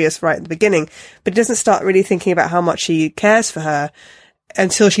 That's obvious right at the beginning, but he doesn't start really thinking about how much he cares for her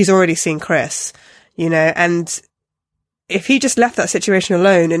until she's already seen Chris, you know. And if he just left that situation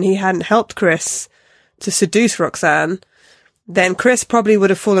alone and he hadn't helped Chris to seduce Roxanne, then Chris probably would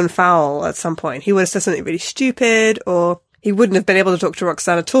have fallen foul at some point. He would have said something really stupid, or he wouldn't have been able to talk to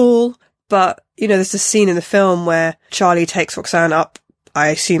Roxanne at all. But, you know, there's this scene in the film where Charlie takes Roxanne up, I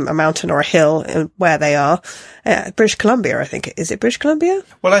assume, a mountain or a hill where they are. British Columbia, I think. Is it British Columbia?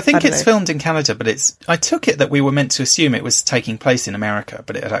 Well, I think it's filmed in Canada, but I took it that we were meant to assume it was taking place in America,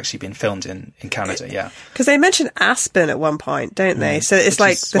 but it had actually been filmed in Canada, yeah. Because they mention Aspen at one point, don't they? So it's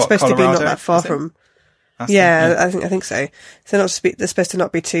like they're supposed to be not that far from... Aspen, yeah. I think so. So they're supposed to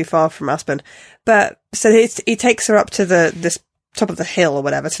not be too far from Aspen. But so he takes her up to this top of the hill or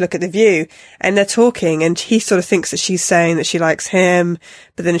whatever to look at the view, and they're talking, and he sort of thinks that she's saying that she likes him,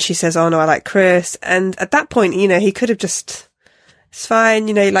 but then she says, oh no, I like Chris. And at that point, you know, he could have just, it's fine,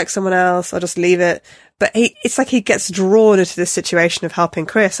 you know, you like someone else, I'll just leave it. But it's like he gets drawn into this situation of helping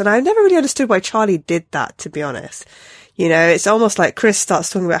Chris, and I never really understood why Charlie did that, to be honest. You know, it's almost like Chris starts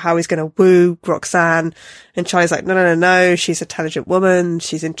talking about how he's going to woo Roxanne, and Charlie's like, no, she's an intelligent woman,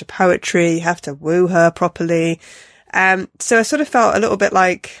 she's into poetry, you have to woo her properly. So I sort of felt a little bit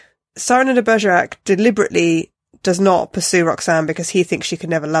like Cyrano de Bergerac deliberately does not pursue Roxanne because he thinks she could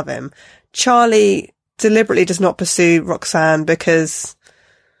never love him. Charlie deliberately does not pursue Roxanne because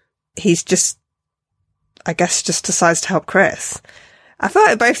he's just, I guess, just decides to help Chris. I feel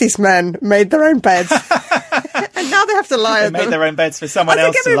like both these men made their own beds. And now they have to lie at them. They made their own beds for someone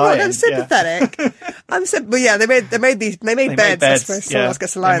else to lie in. I'm sympathetic. Yeah. They made beds. I suppose someone else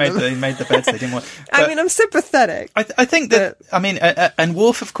gets to lie in them. They made the beds they didn't want. I mean, I'm sympathetic. I think that, and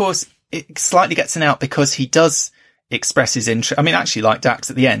Worf, of course, it slightly gets an out because he does express his interest. I mean, actually, like Dax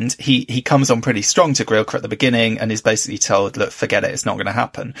at the end, he comes on pretty strong to Grilka at the beginning and is basically told, look, forget it, it's not going to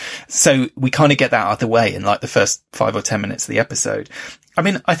happen. So we kind of get that out of the way in like the first 5 or 10 minutes of the episode. I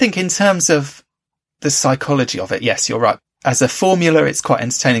mean, I think in terms of the psychology of it, yes, you're right. As a formula, it's quite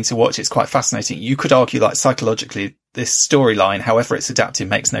entertaining to watch. It's quite fascinating. You could argue, like, psychologically, this storyline, however it's adapted,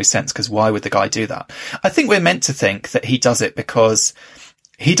 makes no sense, because why would the guy do that? I think we're meant to think that he does it because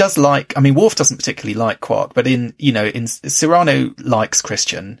he does like, I mean, Worf doesn't particularly like Quark, but in Cyrano likes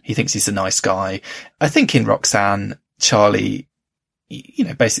Christian. He thinks he's a nice guy. I think in Roxanne, Charlie, you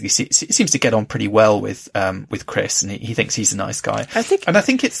know, basically seems to get on pretty well with Chris, and he thinks he's a nice guy. I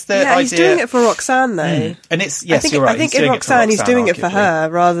think it's the idea. He's doing it for Roxanne though. And it's, yes, you're right. I think in Roxanne, he's doing it for her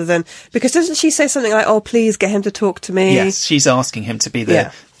rather than, because doesn't she say something like, oh, please get him to talk to me? Yes, she's asking him to be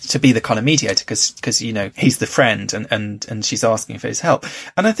the kind of mediator because, you know, he's the friend and she's asking for his help.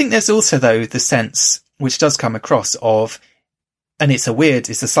 And I think there's also, though, the sense, which does come across of, and it's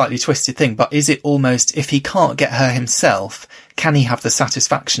a slightly twisted thing, but is it almost, if he can't get her himself, can he have the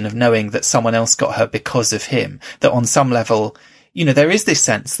satisfaction of knowing that someone else got her because of him? That on some level, you know, there is this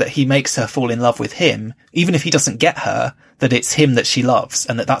sense that he makes her fall in love with him, even if he doesn't get her, that it's him that she loves,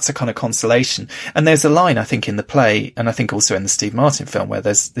 and that's a kind of consolation. And there's a line, I think, in the play, and I think also in the Steve Martin film, where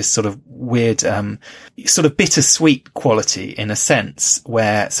there's this sort of weird, sort of bittersweet quality in a sense,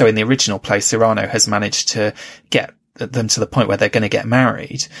 where, so in the original play, Cyrano has managed to get them to the point where they're going to get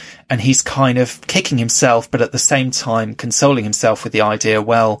married, and he's kind of kicking himself, but at the same time consoling himself with the idea,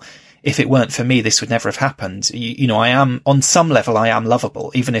 well, if it weren't for me, this would never have happened. You know, I am, on some level, I am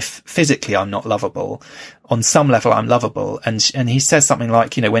lovable, even if physically I'm not lovable. On some level, I'm lovable. And he says something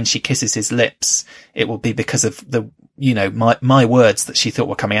like, you know, when she kisses his lips, it will be because of the, you know, my words that she thought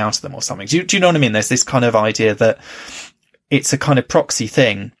were coming out of them or something. Do you know what I mean? There's this kind of idea that it's a kind of proxy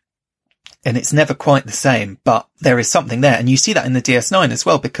thing. and it's never quite the same, but there is something there. And you see that in the DS9 as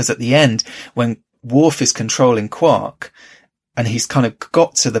well, because at the end, when Worf is controlling Quark and he's kind of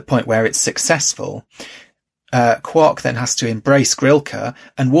got to the point where it's successful, Quark then has to embrace Grilka,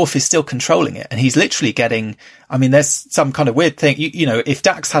 and Worf is still controlling it. And he's literally getting, I mean, there's some kind of weird thing, you know, if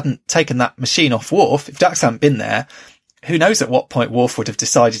Dax hadn't taken that machine off Worf, if Dax hadn't been there, who knows at what point Worf would have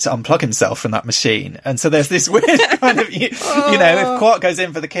decided to unplug himself from that machine. And so there's this weird kind of, you know, if Quark goes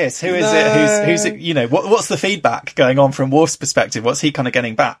in for the kiss, who is it? Who's it? You know, what's the feedback going on from Worf's perspective? What's he kind of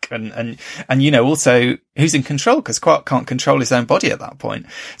getting back? And, you know, also who's in control? Because Quark can't control his own body at that point.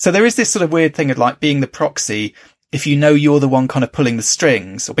 So there is this sort of weird thing of like being the proxy. If you know you're the one kind of pulling the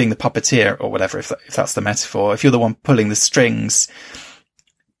strings, or being the puppeteer or whatever, if that's the metaphor, if you're the one pulling the strings,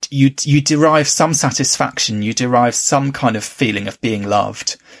 you derive some satisfaction, you derive some kind of feeling of being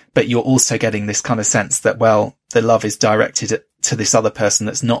loved, but you're also getting this kind of sense that, well, the love is directed to this other person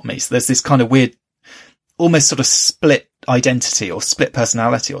that's not me. So there's this kind of weird, almost sort of split identity or split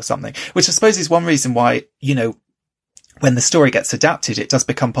personality or something, which I suppose is one reason why, you know, when the story gets adapted, it does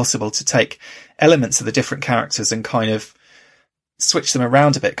become possible to take elements of the different characters and kind of switch them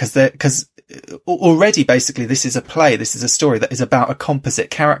around a bit, because already basically this is a play, this is a story that is about a composite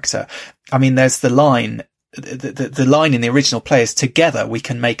character. I mean, there's the line, the line in the original play is, together we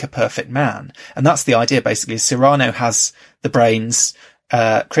can make a perfect man. And that's the idea basically. Cyrano has the brains,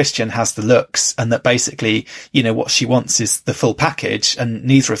 Christian has the looks, and that basically, you know, what she wants is the full package, and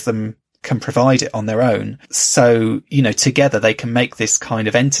neither of them can provide it on their own. So, you know, together they can make this kind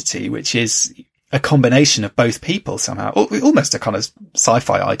of entity, which is a combination of both people somehow, almost a kind of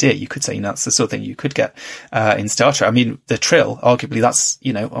sci-fi idea. You could say, you know, that's the sort of thing you could get, in Star Trek. I mean, the Trill, arguably that's,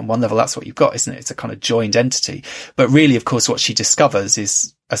 you know, on one level, that's what you've got, isn't it? It's a kind of joined entity. But really, of course, what she discovers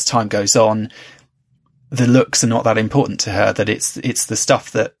is, as time goes on, the looks are not that important to her, that it's the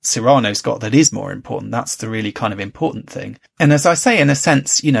stuff that Cyrano's got that is more important. That's the really kind of important thing. And as I say, in a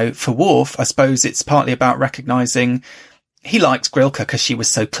sense, you know, for Worf, I suppose it's partly about recognizing he liked Grilka because she was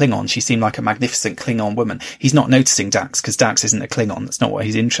so Klingon. She seemed like a magnificent Klingon woman. He's not noticing Dax because Dax isn't a Klingon. That's not what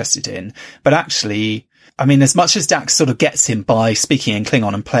he's interested in. But actually, I mean, as much as Dax sort of gets him by speaking in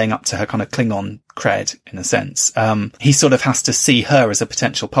Klingon and playing up to her kind of Klingon cred, in a sense, he sort of has to see her as a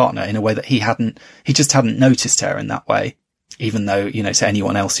potential partner in a way that he just hadn't noticed her in that way, even though, you know, to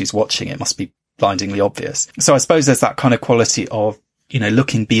anyone else who's watching, it must be blindingly obvious. So I suppose there's that kind of quality of, you know,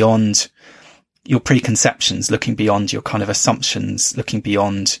 looking beyond your preconceptions, looking beyond your kind of assumptions, looking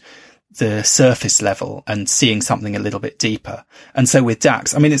beyond the surface level and seeing something a little bit deeper. And so with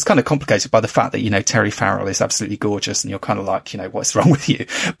Dax, I mean, it's kind of complicated by the fact that, you know, Terry Farrell is absolutely gorgeous and you're kind of like, you know, what's wrong with you?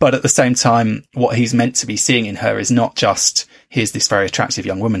 But at the same time, what he's meant to be seeing in her is not just, here's this very attractive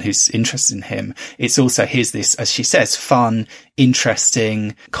young woman who's interested in him. It's also, here's this, as she says, fun,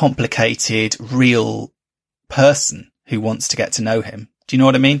 interesting, complicated, real person who wants to get to know him. Do you know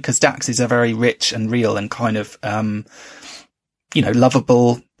what I mean? Because Dax is a very rich and real and kind of, you know,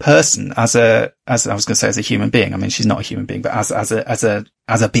 lovable person as I was going to say, as a human being. I mean, she's not a human being, but as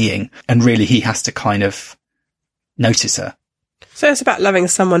a being. And really, he has to kind of notice her. So it's about loving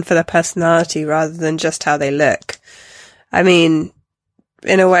someone for their personality rather than just how they look. I mean,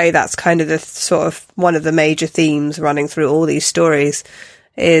 in a way, that's kind of the sort of one of the major themes running through all these stories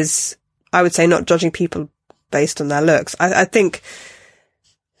is, I would say, not judging people based on their looks. I think,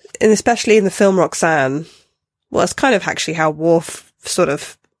 and especially in the film Roxanne, well, it's kind of actually how Worf sort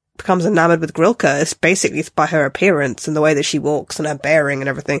of becomes enamored with Grilka. It's basically by her appearance and the way that she walks and her bearing and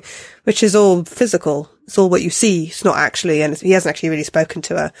everything, which is all physical. It's all what you see. It's not actually, and he hasn't actually really spoken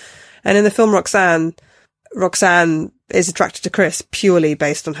to her. And in the film Roxanne is attracted to Chris purely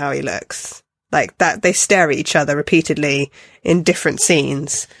based on how he looks. Like that, they stare at each other repeatedly in different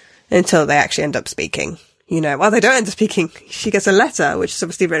scenes until they actually end up speaking. You know, well, they don't end up speaking. She gets a letter, which is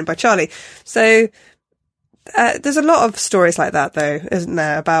obviously written by Charlie. So, there's a lot of stories like that, though, isn't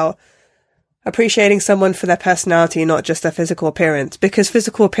there, about appreciating someone for their personality, not just their physical appearance, because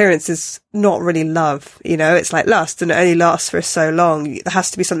physical appearance is not really love. You know, it's like lust, and it only lasts for so long. There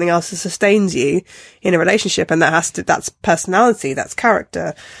has to be something else that sustains you in a relationship, and that's personality, that's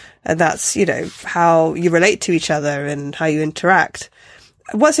character, and that's, you know, how you relate to each other and how you interact.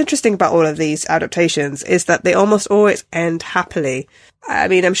 What's interesting about all of these adaptations is that they almost always end happily. I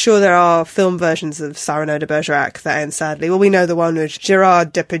mean, I'm sure there are film versions of Cyrano de Bergerac that end sadly. Well, we know the one with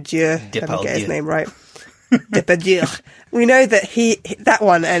Gérard Depardieu. Let me get his name right. Depardieu. We know that that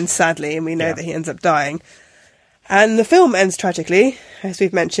one ends sadly, and we know that he ends up dying. And the film ends tragically, as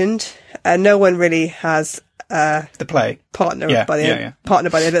we've mentioned. No one really has the play partner by the end. Partner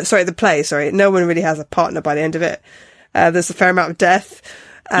by the end of it. Sorry, the play. Sorry, no one really has a partner by the end of it. There's a fair amount of death.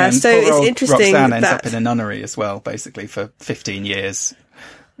 So it's interesting Roxanne ends that up in a nunnery as well, basically for 15 years,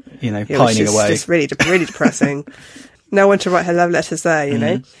 pining which is away. just really depressing. No one to write her love letters there, you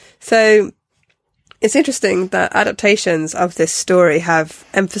know. So it's interesting that adaptations of this story have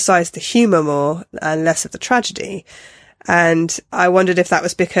emphasised the humour more and less of the tragedy. And I wondered if that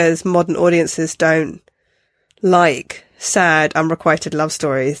was because modern audiences don't like sad, unrequited love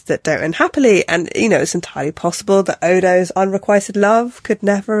stories that don't end happily. And, it's entirely possible that Odo's unrequited love could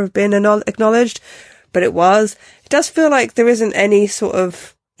never have been acknowledged, but it was. It does feel like there isn't any sort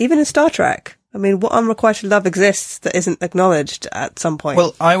of, even in Star Trek, I mean, what unrequited love exists that isn't acknowledged at some point?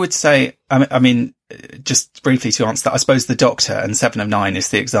 Well, I would say, I mean, just briefly to answer that, I suppose the Doctor and 7 of 9 is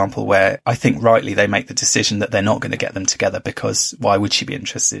the example where I think rightly they make the decision that they're not going to get them together because why would she be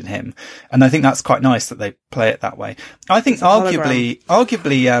interested in him? And I think that's quite nice that they play it that way. I think arguably,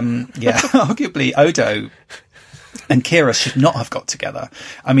 Odo and Kira should not have got together.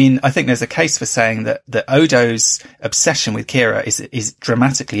 I mean, I think there's a case for saying that Odo's obsession with Kira is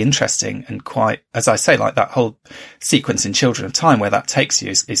dramatically interesting and quite, as I say, like that whole sequence in Children of Time where that takes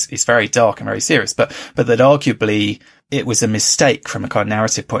you is very dark and very serious, but that arguably it was a mistake from a kind of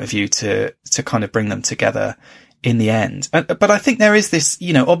narrative point of view to kind of bring them together in the end. But I think there is this,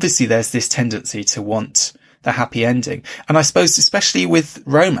 obviously there's this tendency to want the happy ending. And I suppose, especially with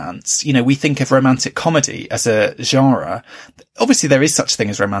romance, we think of romantic comedy as a genre. Obviously, there is such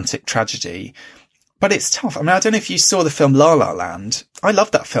thing as romantic tragedy, but it's tough. I mean, I don't know if you saw the film La La Land. I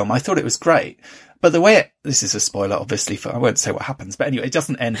loved that film. I thought it was great. But the way this is a spoiler, obviously, I won't say what happens, but anyway, it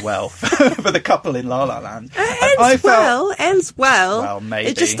doesn't end well for the couple in La La Land. Ends well. Well,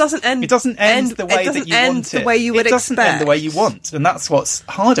 maybe. It just doesn't end. It doesn't end the way that you want it. The way you would expect. It doesn't end the way you want. And that's what's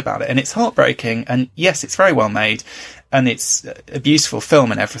hard about it. And it's heartbreaking. And yes, it's very well made. And it's a beautiful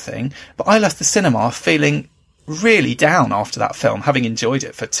film and everything. But I left the cinema feeling really down after that film, having enjoyed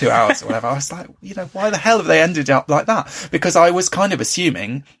it for 2 hours or whatever. I was like, why the hell have they ended up like that? Because I was kind of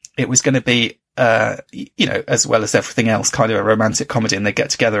assuming it was going to be as well as everything else, kind of a romantic comedy, and they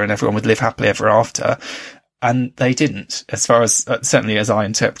get together and everyone would live happily ever after. And they didn't, as far as, certainly as I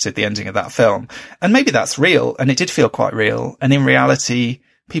interpreted the ending of that film. And maybe that's real, and it did feel quite real. And in reality,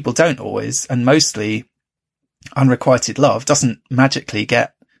 people don't always, and mostly unrequited love doesn't magically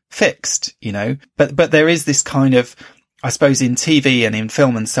get fixed, But there is this kind of, I suppose in TV and in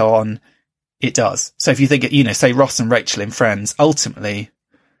film and so on, it does. So if you think, say Ross and Rachel in Friends, ultimately,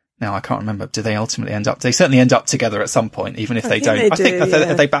 now I can't remember, do they ultimately end up? They certainly end up together at some point, even if they don't. I think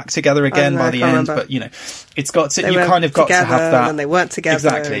are they back together again by the end? Remember. But it's got to, you kind of got to have that. And they weren't together.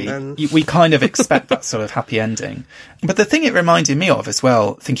 Exactly. We kind of expect that sort of happy ending. But the thing it reminded me of as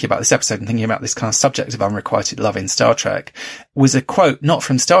well, thinking about this episode and thinking about this kind of subject of unrequited love in Star Trek, was a quote not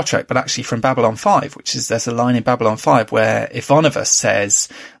from Star Trek, but actually from Babylon 5, which is, there's a line in Babylon 5 where Ivanovus says,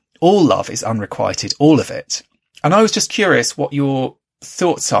 all love is unrequited, all of it. And I was just curious what your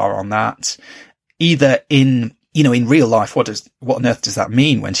thoughts are on that, either in real life, what on earth does that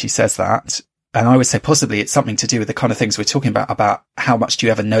mean when she says that? And I would say possibly it's something to do with the kind of things we're talking about how much do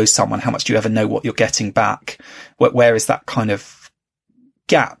you ever know someone, how much do you ever know what you're getting back, where is that kind of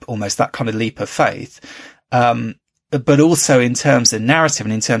gap, almost that kind of leap of faith, but also in terms of narrative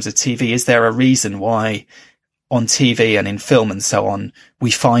and in terms of TV, is there a reason why on TV and in film and so on, we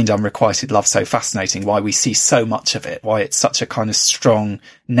find unrequited love so fascinating, why we see so much of it, why it's such a kind of strong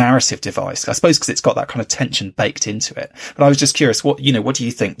narrative device? I suppose because it's got that kind of tension baked into it. But I was just curious, what do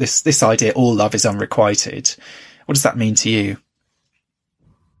you think? This idea, all love is unrequited, what does that mean to you?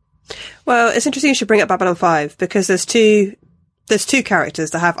 Well, it's interesting you should bring up Babylon 5 because there's two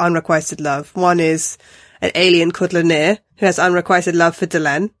characters that have unrequited love. One is an alien called Lanier, who has unrequited love for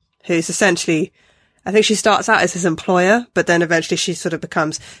Delenn, who's essentially, I think she starts out as his employer, but then eventually she sort of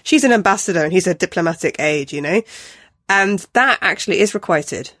she's an ambassador and he's a diplomatic aide, And that actually is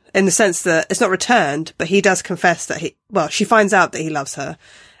requited in the sense that it's not returned, but he does confess that she finds out that he loves her.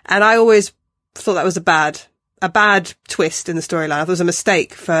 And I always thought that was a bad twist in the storyline. I thought it was a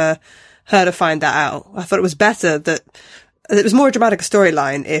mistake for her to find that out. I thought it was better that it was more dramatic a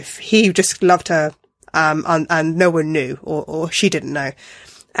storyline if he just loved her, and no one knew or she didn't know.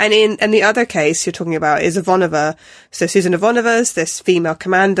 And in the other case you're talking about is Ivanova. So Susan Ivanovas, this female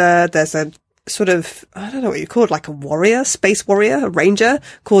commander, there's a sort of, I don't know what you call it, like a warrior, space warrior, a ranger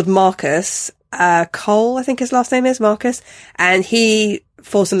called Marcus, Cole, I think his last name is Marcus. And he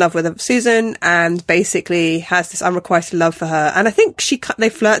falls in love with Susan and basically has this unrequited love for her. And I think they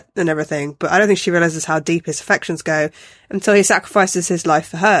flirt and everything, but I don't think she realizes how deep his affections go until he sacrifices his life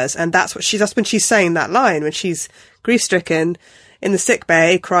for hers. And that's when she's saying that line, when she's grief stricken in the sick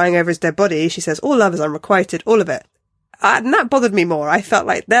bay, crying over his dead body, she says, all love is unrequited, all of it. And that bothered me more. I felt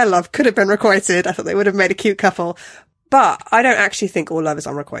like their love could have been requited. I thought they would have made a cute couple. But I don't actually think all love is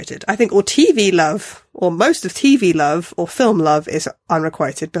unrequited. I think all TV love, or most of TV love, or film love is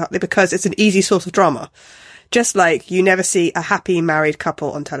unrequited, partly because it's an easy source of drama. Just like you never see a happy married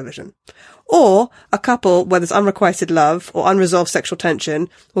couple on television. Or a couple where there's unrequited love or unresolved sexual tension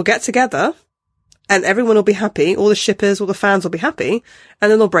will get together and everyone will be happy. All the shippers, all the fans will be happy,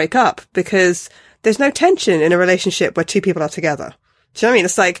 and then they'll break up because there's no tension in a relationship where two people are together. Do you know what I mean?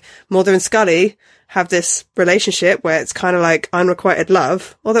 It's like Mulder and Scully have this relationship where it's kind of like unrequited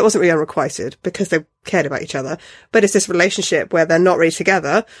love, although it wasn't really unrequited because they cared about each other. But it's this relationship where they're not really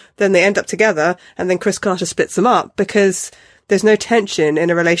together, then they end up together, and then Chris Carter splits them up because there's no tension in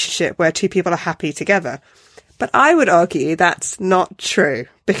a relationship where two people are happy together. But I would argue that's not true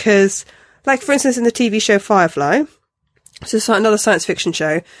because, like, for instance, in the TV show Firefly, so it's another science fiction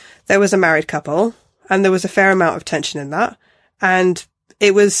show, there was a married couple and there was a fair amount of tension in that. And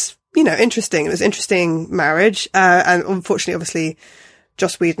it was, you know, interesting. It was interesting marriage. And unfortunately, obviously,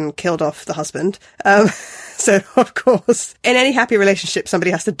 Joss Whedon killed off the husband. So, of course, in any happy relationship,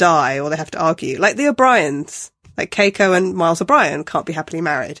 somebody has to die or they have to argue. Like the O'Briens, like Keiko and Miles O'Brien can't be happily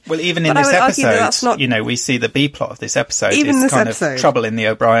married. Well, even in this episode, you know, we see the B plot of this episode. Even it's kind of trouble in the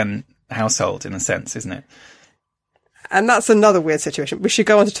O'Brien household, in a sense, isn't it? And that's another weird situation. We should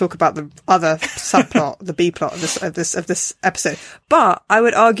go on to talk about the other subplot, the B plot of this episode. But I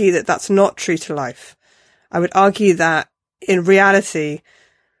would argue that that's not true to life. I would argue that in reality,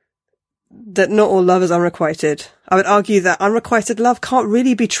 that not all love is unrequited. I would argue that unrequited love can't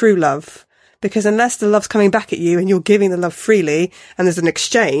really be true love, because unless the love's coming back at you and you're giving the love freely and there's an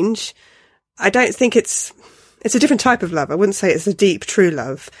exchange, I don't think it's a different type of love. I wouldn't say it's a deep, true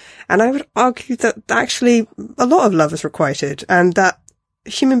love. And I would argue that actually a lot of love is requited and that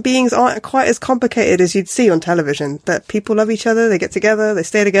human beings aren't quite as complicated as you'd see on television, that people love each other, they get together, they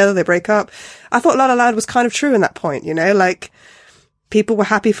stay together, they break up. I thought La La Land was kind of true in that point, you know, like people were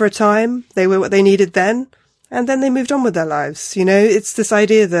happy for a time, they were what they needed then, and then they moved on with their lives. You know, it's this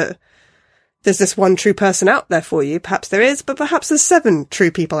idea that there's this one true person out there for you. Perhaps there is, but perhaps there's 7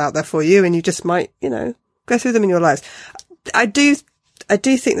 true people out there for you and you just might, you know, go through them in your lives. I do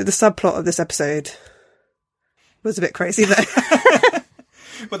think that the subplot of this episode was a bit crazy though.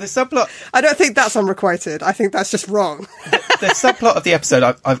 Well, the subplot... I don't think that's unrequited. I think that's just wrong. The subplot of the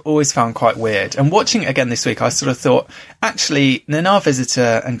episode I've always found quite weird. And watching it again this week, I sort of thought, actually, Nana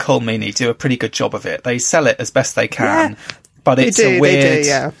Visitor and Cole Meany do a pretty good job of it. They sell it as best they can. Yeah, but it's a weird... They do,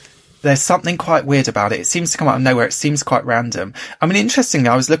 yeah. There's something quite weird about it. It seems to come out of nowhere. It seems quite random. I mean, interestingly,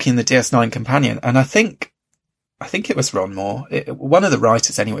 I was looking in the DS9 companion, and I think it was Ron Moore, one of the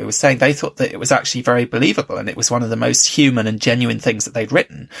writers anyway, was saying they thought that it was actually very believable and it was one of the most human and genuine things that they'd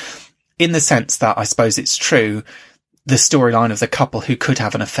written, in the sense that I suppose it's true, the storyline of the couple who could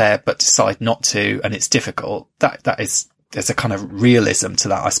have an affair but decide not to, and it's difficult, there's a kind of realism to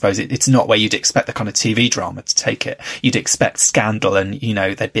that, I suppose. It's not where you'd expect the kind of TV drama to take it. You'd expect scandal and, you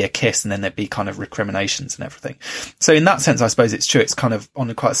know, there'd be a kiss and then there'd be kind of recriminations and everything. So in that sense, I suppose it's true. It's kind of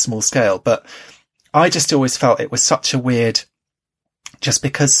on quite a small scale, but I just always felt it was such a weird, just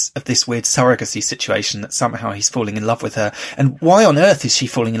because of this weird surrogacy situation, that somehow he's falling in love with her. And why on earth is she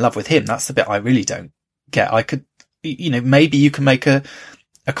falling in love with him? That's the bit I really don't get. I could, you know, maybe you can make a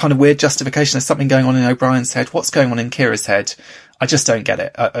kind of weird justification. There's something going on in O'Brien's head. What's going on in Kira's head? I just don't get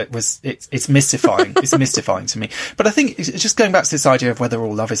it. It's mystifying. It's mystifying to me. But I think it's just going back to this idea of whether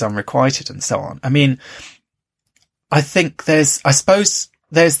all love is unrequited and so on. I mean, I think there's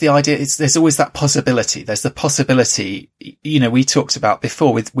the idea, there's always that possibility. There's the possibility, you know, we talked about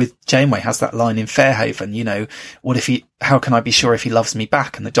before with Janeway has that line in Fairhaven, you know, how can I be sure if he loves me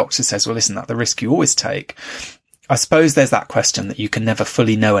back? And the doctor says, well, isn't that the risk you always take? I suppose there's that question that you can never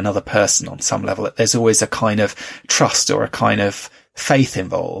fully know another person on some level. There's always a kind of trust or a kind of faith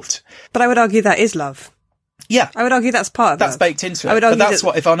involved. But I would argue that is love. Yeah. I would argue that's part of that's love. Baked into it. I would argue but that's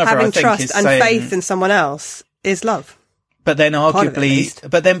what Ivanova, having I think, trust is and saying, faith in someone else is love. But then arguably,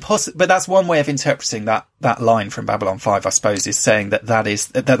 but that's one way of interpreting that line from Babylon 5, I suppose, is saying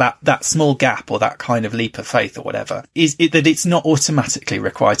that small gap or that kind of leap of faith or whatever that it's not automatically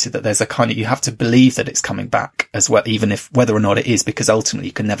requited, that there's a kind of, you have to believe that it's coming back as well, even if whether or not it is, because ultimately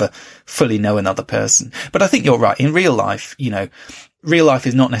you can never fully know another person. But I think you're right. In real life, you know, real life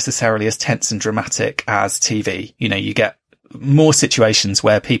is not necessarily as tense and dramatic as TV. You know, you get more situations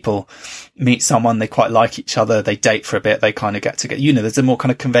where people meet someone, they quite like each other, they date for a bit, they kind of get together. You know, there's a more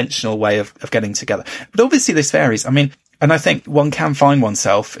kind of conventional way of getting together. But obviously this varies. I mean, and I think one can find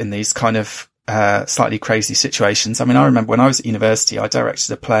oneself in these kind of slightly crazy situations. I mean, I remember when I was at university, I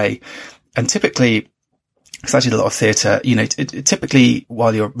directed a play, and typically because I did a lot of theatre, you know, typically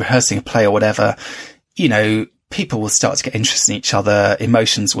while you're rehearsing a play or whatever, you know, people will start to get interested in each other.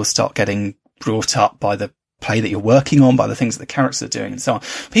 Emotions will start getting brought up by the play that you're working on, by the things that the characters are doing and so on.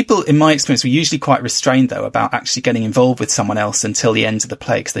 People, in my experience, were usually quite restrained though about actually getting involved with someone else until the end of the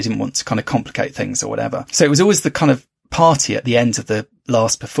play, because they didn't want to kind of complicate things or whatever. So it was always the kind of party at the end of the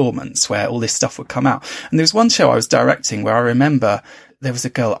last performance where all this stuff would come out. And there was one show I was directing where I remember there was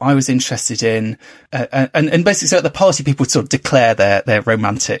a girl I was interested in, and basically so at the party people would sort of declare their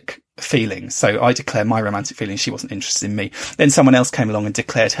romantic feelings. So I declared my romantic feelings, she wasn't interested in me. Then someone else came along and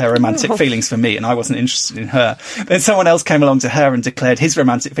declared her romantic feelings for me, and I wasn't interested in her. Then someone else came along to her and declared his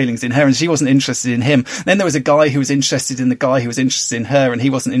romantic feelings in her, and she wasn't interested in him. Then there was a guy who was interested in the guy who was interested in her, and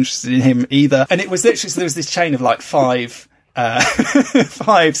he wasn't interested in him either. And it was literally, so there was this chain of like five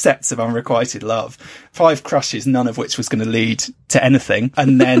sets of unrequited love, 5 crushes, none of which was going to lead to anything.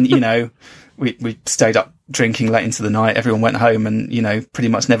 And then, you know, we stayed up drinking late into the night. Everyone went home and, you know, pretty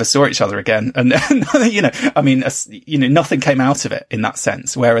much never saw each other again. And, you know, I mean, you know, nothing came out of it in that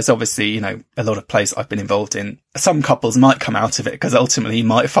sense. Whereas obviously, you know, a lot of plays I've been involved in, some couples might come out of it because ultimately you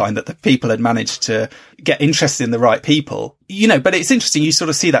might find that the people had managed to get interested in the right people, you know. But it's interesting. You sort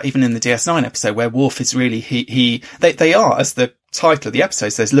of see that even in the DS9 episode where Worf is really, they are, as the title of the episode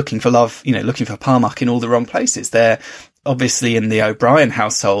says, looking for love, you know, looking for Parmak in all the wrong places. They're obviously in the O'Brien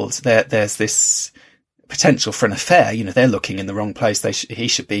household. There's this potential for an affair. You know, they're looking in the wrong place. He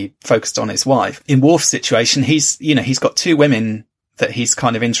should be focused on his wife. In Worf's situation, he's got 2 women that he's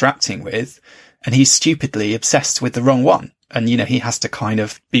kind of interacting with, and he's stupidly obsessed with the wrong one. And, you know, he has to kind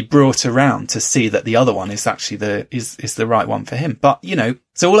of be brought around to see that the other one is actually the right one for him. But, you know,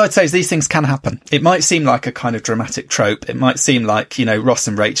 so all I'd say is these things can happen. It might seem like a kind of dramatic trope. It might seem like, you know, Ross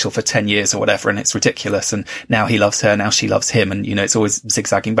and Rachel for 10 years or whatever, and it's ridiculous. And now he loves her, now she loves him. And, you know, it's always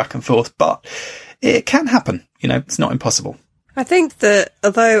zigzagging back and forth, but it can happen. You know, it's not impossible. I think that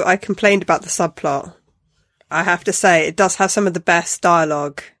although I complained about the subplot, I have to say it does have some of the best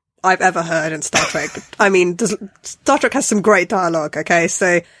dialogue I've ever heard in Star Trek. I mean, Star Trek has some great dialogue, okay?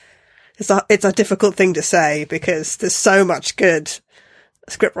 So it's a difficult thing to say because there's so much good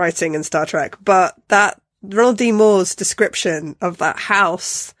script writing in Star Trek. But that Ronald D. Moore's description of that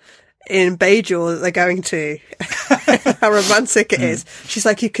house in Bajor that they're going to, how romantic it is. She's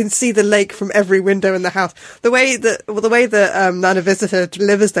like, you can see the lake from every window in the house. The way that Nana Visitor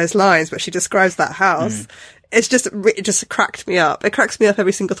delivers those lines, but she describes that house, it just cracked me up. It cracks me up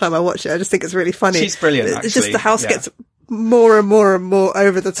every single time I watch it. I just think it's really funny. She's brilliant, actually. It's just the house gets more and more and more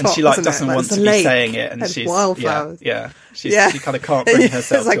over the top. And she doesn't want to be saying it, and she's wildflowers. She kind of can't bring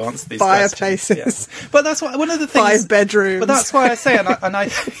herself to answer these fireplaces. questions. Yeah. But that's one of the things. 5 bedrooms. But that's why I say,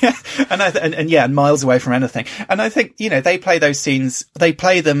 and miles away from anything. And I think, you know, they play those scenes. They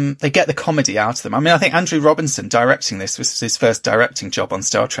play them. They get the comedy out of them. I mean, I think Andrew Robinson directing this was his first directing job on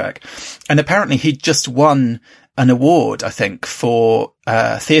Star Trek, and apparently he'd just won an award, I think, for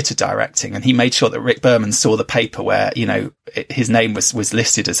theatre directing, and he made sure that Rick Berman saw the paper where, you know, his name was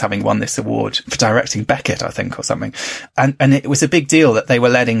listed as having won this award for directing Beckett, I think, or something. And it was a big deal that they were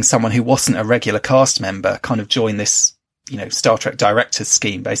letting someone who wasn't a regular cast member kind of join this, you know, Star Trek directors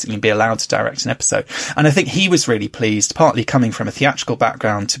scheme, basically, and be allowed to direct an episode. And I think he was really pleased, partly coming from a theatrical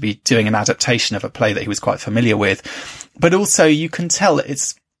background, to be doing an adaptation of a play that he was quite familiar with. But also you can tell that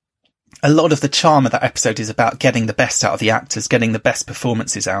it's, a lot of the charm of that episode is about getting the best out of the actors, getting the best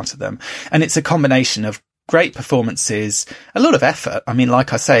performances out of them. And it's a combination of great performances, a lot of effort. I mean,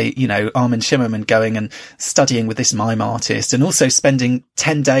 like I say, you know, Armin Shimmerman going and studying with this mime artist, and also spending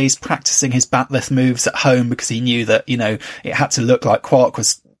 10 days practicing his Batleth moves at home because he knew that, you know, it had to look like Quark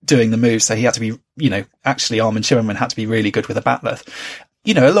was doing the moves. So he had to be, you know, actually Armin Shimmerman had to be really good with a Batleth.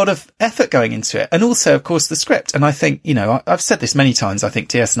 You know, a lot of effort going into it. And also, of course, the script. And I think, you know, I've said this many times, I think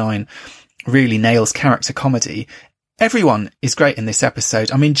DS9 really nails character comedy. Everyone is great in this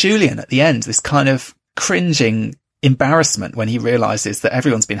episode. I mean, Julian at the end, this kind of cringing embarrassment when he realizes that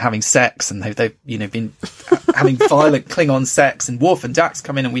everyone's been having sex, and they've you know, been having violent Klingon sex, and Worf and Dax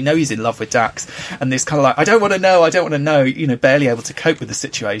come in, and we know he's in love with Dax. And this kind of like, I don't want to know, you know, barely able to cope with the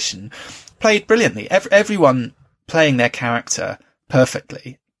situation. Played brilliantly. Everyone playing their character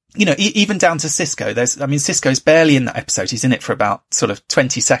perfectly. You know, even down to Sisko. Sisko's barely in that episode. He's in it for about sort of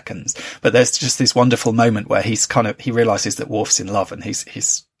 20 seconds, but there's just this wonderful moment where he realizes that Worf's in love, and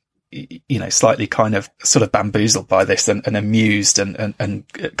he's, you know, slightly kind of sort of bamboozled by this, and amused and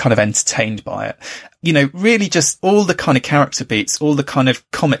kind of entertained by it. You know, really just all the kind of character beats, all the kind of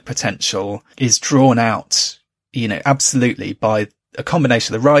comic potential is drawn out, you know, absolutely by a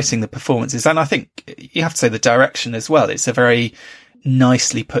combination of the writing, the performances, and I think you have to say the direction as well. It's a very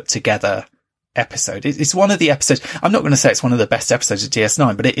nicely put together episode. It's one of the episodes, I'm not going to say it's one of the best episodes of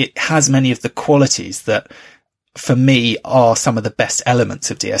DS9, but it has many of the qualities that for me are some of the best elements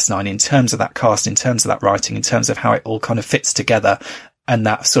of DS9 in terms of that cast, in terms of that writing, in terms of how it all kind of fits together and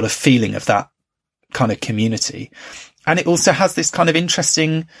that sort of feeling of that kind of community. And it also has this kind of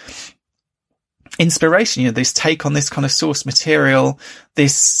interesting inspiration, this take on this kind of source material,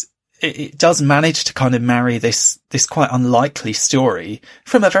 it does manage to kind of marry this quite unlikely story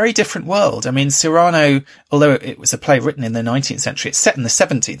from a very different world. I mean, Cyrano, although it was a play written in the 19th century, it's set in the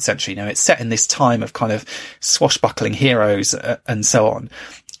 17th century. It's set in this time of kind of swashbuckling heroes and so on.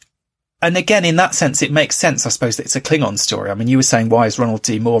 And again, in that sense, it makes sense, I suppose, that it's a Klingon story. I mean, you were saying, why is Ronald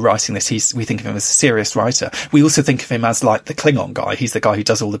D. Moore writing this? We think of him as a serious writer. We also think of him as like the Klingon guy. He's the guy who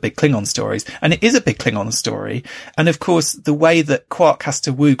does all the big Klingon stories. And it is a big Klingon story. And of course, the way that Quark has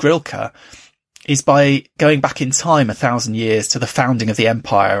to woo Grilka is by going back in time 1,000 years to the founding of the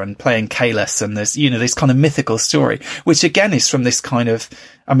Empire and playing Kahless. And there's, this kind of mythical story, which again is from this kind of,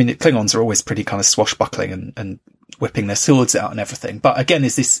 I mean, Klingons are always pretty kind of swashbuckling and whipping their swords out and everything. But again,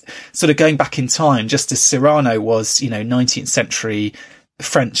 is this sort of going back in time, just as Cyrano was, 19th century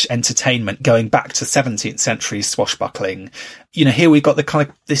French entertainment going back to 17th century swashbuckling. Here we've got the kind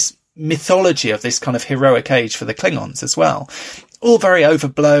of this mythology of this kind of heroic age for the Klingons as well. All very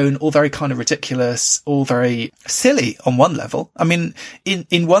overblown, all very kind of ridiculous, all very silly on one level. I mean,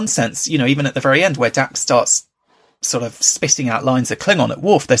 in one sense, even at the very end where Dax starts sort of spitting out lines of Klingon at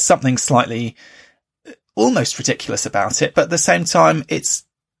Worf, there's something slightly almost ridiculous about it, but at the same time, it's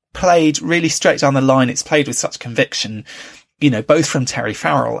played really straight down the line. It's played with such conviction, both from Terry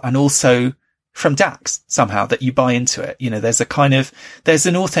Farrell and also from Dax somehow, that you buy into it. There's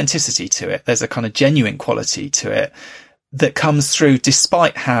an authenticity to it. There's a kind of genuine quality to it that comes through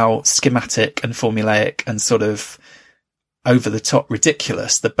despite how schematic and formulaic and sort of over the top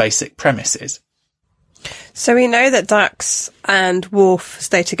ridiculous the basic premise is. So we know that Dax and Worf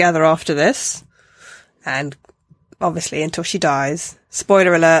stay together after this. And obviously until she dies.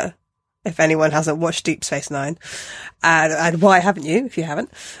 Spoiler alert, if anyone hasn't watched Deep Space Nine. And why haven't you, if you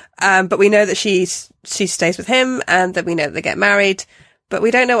haven't? But we know that she stays with him and that we know that they get married. But we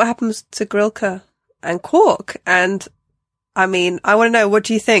don't know what happens to Grilka and Quark. And I mean, I want to know, what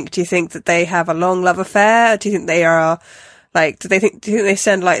do you think? Do you think that they have a long love affair? Do you think they are like, do you think they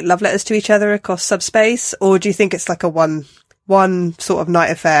send like love letters to each other across subspace? Or do you think it's like a one sort of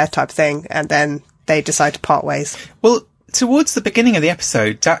night affair type thing and then they decide to part ways? Well, towards the beginning of the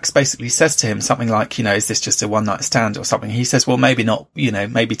episode, Dax basically says to him something like, is this just a one night stand or something? He says, well, maybe not,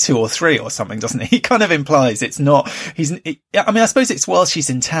 maybe 2 or 3 or something, doesn't he? He kind of implies it's not, I suppose it's while she's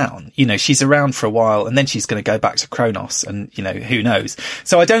in town, she's around for a while and then she's going to go back to Kronos and, who knows?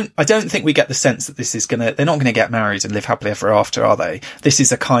 So I don't think we get the sense that they're not going to get married and live happily ever after, are they? This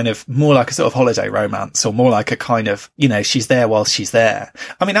is a kind of more like a sort of holiday romance or more like a kind of, she's there while she's there.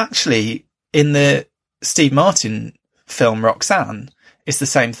 I mean, actually, in the Steve Martin film Roxanne, it's the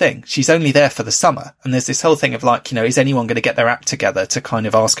same thing. She's only there for the summer. And there's this whole thing of like, is anyone going to get their act together to kind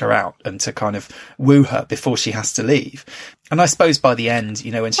of ask her out and to kind of woo her before she has to leave? And I suppose by the end,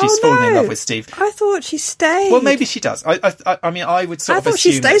 when she's fallen in love with Steve. I thought she stayed. Well, maybe she does. I mean, I would sort of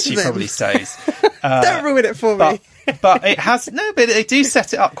assume that she probably stays. Don't ruin it for me. But they do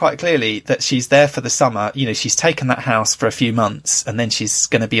set it up quite clearly that she's there for the summer. She's taken that house for a few months and then she's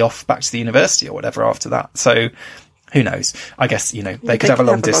going to be off back to the university or whatever after that. So who knows? I guess, they could have a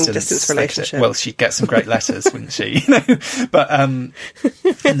long distance relationship. Well, she'd get some great letters, wouldn't she? But, and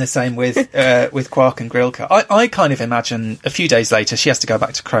the same with Quark and Grilka. I kind of imagine a few days later, she has to go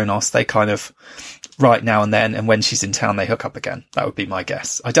back to Kronos. They kind of right now and then, and when she's in town, they hook up again. That would be my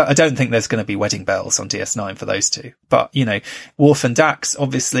guess. I don't think there's going to be wedding bells on DS9 for those two, but, Worf and Dax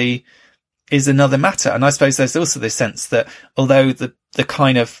obviously is another matter. And I suppose there's also this sense that although the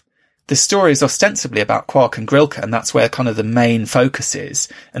kind of, the story is ostensibly about Quark and Grilka, and that's where kind of the main focus is.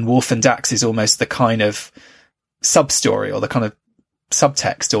 And Worf and Dax is almost the kind of sub-story or the kind of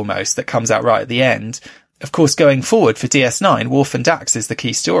subtext almost that comes out right at the end. Of course, going forward for DS9, Worf and Dax is the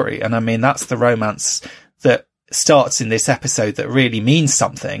key story. And I mean, that's the romance that starts in this episode that really means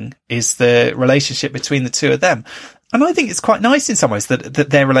something, is the relationship between the two of them. And I think it's quite nice in some ways that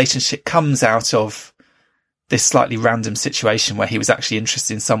their relationship comes out of this slightly random situation where he was actually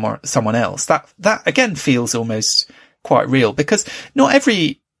interested in someone else. That again feels almost quite real, because not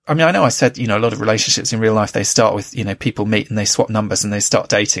every, I mean, I know I said, a lot of relationships in real life, they start with, people meet and they swap numbers and they start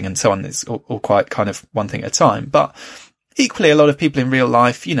dating and so on. It's all quite kind of one thing at a time. But equally, a lot of people in real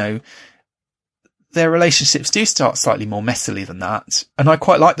life, their relationships do start slightly more messily than that. And I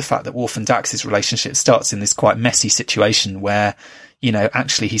quite like the fact that Worf and Dax's relationship starts in this quite messy situation where, you know,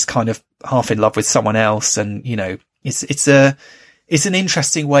 actually he's kind of half in love with someone else. And, you know, it's an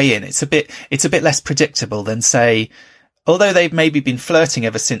interesting way in. It's a bit less predictable than, say, although they've maybe been flirting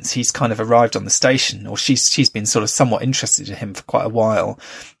ever since he's kind of arrived on the station, or she's been sort of somewhat interested in him for quite a while.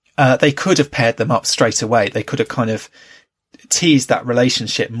 They could have paired them up straight away. They could have kind of teased that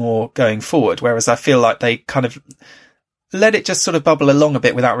relationship more going forward. Whereas I feel like they kind of let it just sort of bubble along a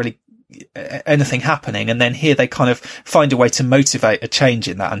bit without really anything happening. And then here they kind of find a way to motivate a change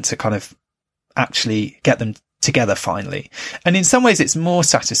in that and to kind of actually get them together finally. And in some ways it's more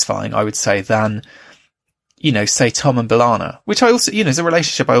satisfying, I would say, than, you know, say Tom and B'Elanna, which I also, you know, is a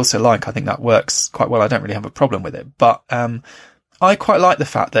relationship I also like. I think that works quite well. I don't really have a problem with it, but, I quite like the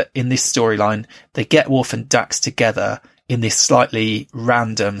fact that in this storyline, they get Worf and Dax together in this slightly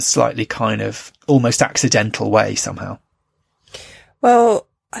random, slightly kind of almost accidental way somehow. Well,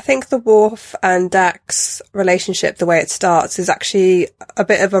 I think the Worf and Dax relationship, the way it starts, is actually a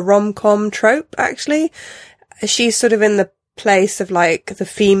bit of a rom-com trope, actually. She's sort of in the place of like the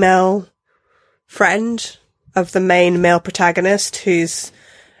female friend of the main male protagonist who's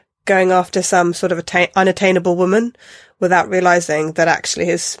going after some sort of unattainable woman without realizing that actually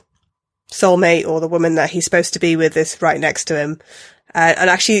his soulmate or the woman that he's supposed to be with is right next to him. And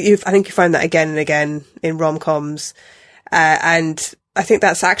actually, I think you find that again and again in rom-coms. And I think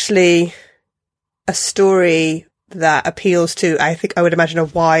that's actually a story that appeals to, I think I would imagine, a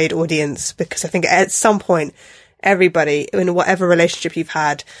wide audience, because I think at some point, everybody in whatever relationship you've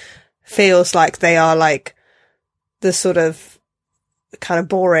had feels like they are like the sort of kind of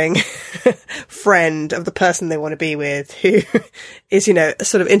boring friend of the person they want to be with, who is, you know,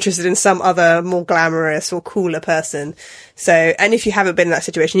 sort of interested in some other more glamorous or cooler person. So, and if you haven't been in that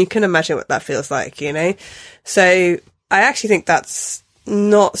situation, you can imagine what that feels like, you know? So I actually think that's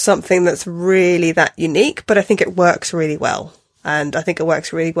not something that's really that unique, but I think it works really well. And I think it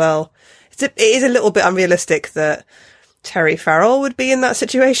works really well. It is a little bit unrealistic that Terry Farrell would be in that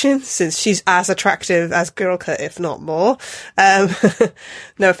situation, since she's as attractive as Grilka, if not more.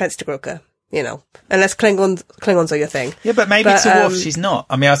 No offense to Grilka, you know, unless Klingons are your thing. Yeah, but maybe to Worf she's not.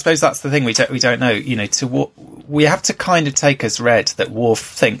 I mean, I suppose that's the thing. We don't know. You know, we have to kind of take as read that Worf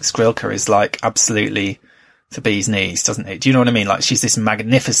thinks Grilka is like absolutely the bee's knees, doesn't he? Do you know what I mean? Like, she's this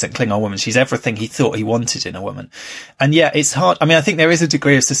magnificent Klingon woman. She's everything he thought he wanted in a woman. And yeah, it's hard. I mean, I think there is a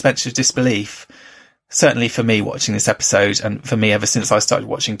degree of suspension of disbelief, certainly for me watching this episode, and for me ever since I started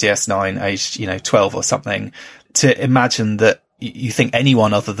watching DS9 aged, you know, 12 or something, to imagine that you think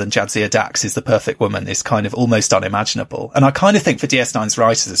anyone other than Jadzia Dax is the perfect woman is kind of almost unimaginable. And I kind of think for DS9's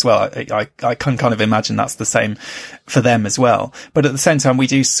writers as well, I can kind of imagine that's the same for them as well. But at the same time, we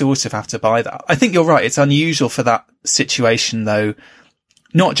do sort of have to buy that. I think you're right. It's unusual for that situation, though,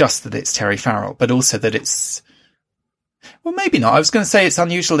 not just that it's Terry Farrell, but also that it's, well, maybe not. I was going to say it's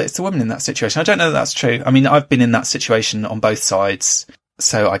unusual that it's the woman in that situation. I don't know that that's true. I mean, I've been in that situation on both sides,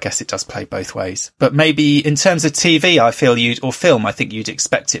 so I guess it does play both ways. But maybe in terms of TV, I feel or film, I think you'd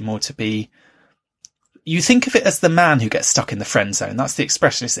expect it more to be, you think of it as the man who gets stuck in the friend zone. That's the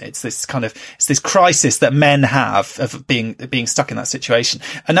expression, isn't it? It's this kind of, it's this crisis that men have of being stuck in that situation.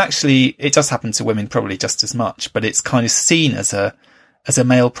 And actually, it does happen to women probably just as much, but it's kind of seen as a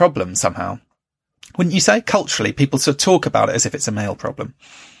male problem somehow. Wouldn't you say? Culturally, people sort of talk about it as if it's a male problem.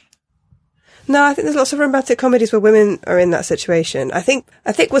 No, I think there's lots of romantic comedies where women are in that situation. I think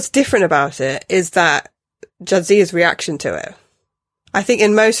what's different about it is that Jadzia's reaction to it. I think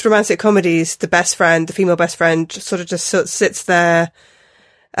in most romantic comedies, the female best friend, sort of sits there.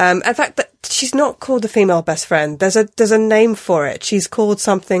 In fact, that she's not called the female best friend. There's a name for it. She's called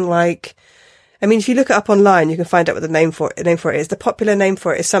something like, I mean, if you look it up online, you can find out what the name for it is. The popular name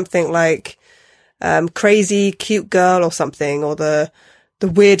for it is something like crazy cute girl or something, or the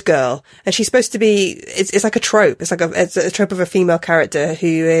weird girl. And she's supposed to be, it's like a trope. It's a trope of a female character who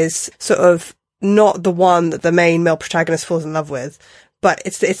is sort of not the one that the main male protagonist falls in love with, but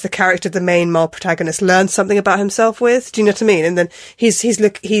it's the character the main male protagonist learns something about himself with. Do you know what I mean? And then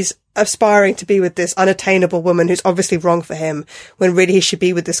he's aspiring to be with this unattainable woman who's obviously wrong for him, when really he should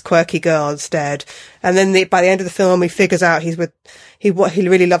be with this quirky girl instead. And then by the end of the film, he figures out he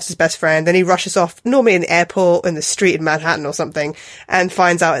really loves his best friend, and he rushes off, normally in the airport, in the street in Manhattan or something, and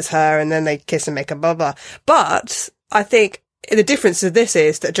finds out it's her, and then they kiss and make a blah blah. But I think the difference of this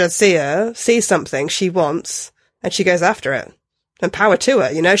is that Jadzia sees something she wants, and she goes after it. And power to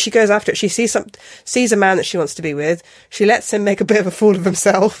her, you know, she goes after it. She sees a man that she wants to be with. She lets him make a bit of a fool of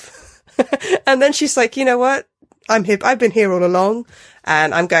himself. And then she's like, you know what? I'm here. I've been here all along,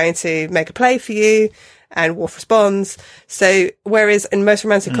 and I'm going to make a play for you. And Worf responds. So, whereas in most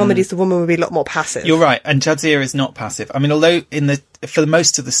romantic comedies, the woman would be a lot more passive. You're right. And Jadzia is not passive. I mean, although for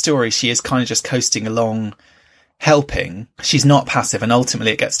most of the story, she is kind of just coasting along, helping, she's not passive. And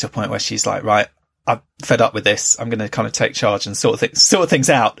ultimately it gets to a point where she's like, right, I'm fed up with this. I'm going to kind of take charge and sort things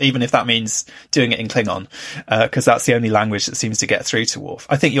out, even if that means doing it in Klingon, because that's the only language that seems to get through to Worf.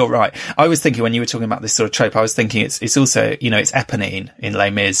 I think you're right. I was thinking when you were talking about this sort of trope, I was thinking it's also, it's Eponine in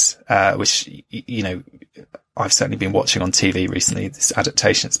Les Mis, which, I've certainly been watching on TV recently, this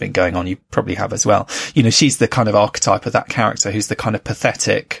adaptation that's been going on. You probably have as well. She's the kind of archetype of that character who's the kind of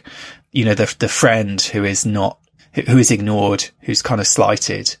pathetic, the friend who is ignored, who's kind of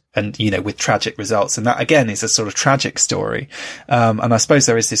slighted and, with tragic results. And that again is a sort of tragic story. And I suppose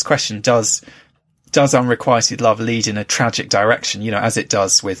there is this question, does unrequited love lead in a tragic direction, as it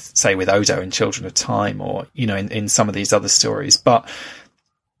does with Odo in Children of Time or, in some of these other stories. But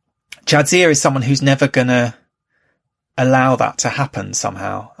Jadzia is someone who's never gonna allow that to happen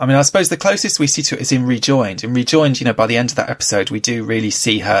somehow. I mean, I suppose the closest we see to it is in Rejoined. In Rejoined, by the end of that episode, we do really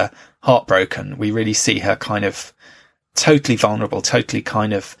see her heartbroken. We really see her kind of totally vulnerable, totally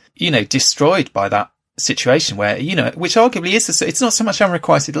kind of, destroyed by that situation where, which arguably is, it's not so much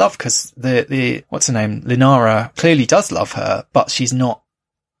unrequited love because the, what's her name? Linara clearly does love her, but she's not,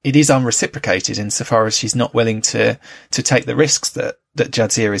 it is unreciprocated insofar as she's not willing to take the risks that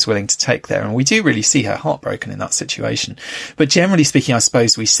Jadzia is willing to take there. And we do really see her heartbroken in that situation. But generally speaking, I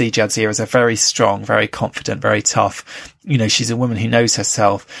suppose we see Jadzia as a very strong, very confident, very tough. She's a woman who knows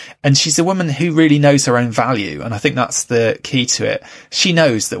herself and she's a woman who really knows her own value. And I think that's the key to it. She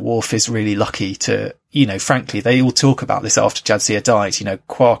knows that Worf is really lucky to, frankly, they all talk about this after Jadzia died.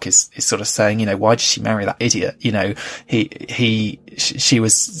 Quark is sort of saying, why did she marry that idiot? She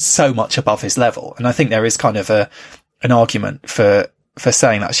was so much above his level. And I think there is kind of an argument for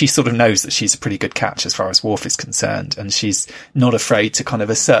saying that. She sort of knows that she's a pretty good catch as far as Worf is concerned. And she's not afraid to kind of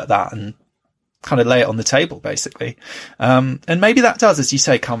assert that and kind of lay it on the table, basically. And maybe that does, as you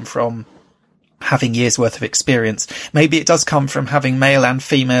say, come from having years worth of experience. Maybe it does come from having male and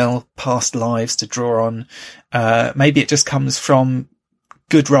female past lives to draw on. Maybe it just comes from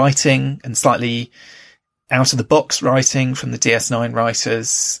good writing and slightly out of the box writing from the DS9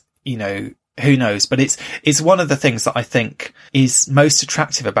 writers, who knows? But it's one of the things that I think is most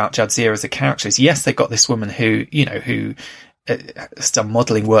attractive about Jadzia as a character is, yes, they've got this woman who has done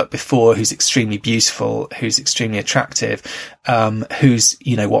modelling work before, who's extremely beautiful, who's extremely attractive, who's,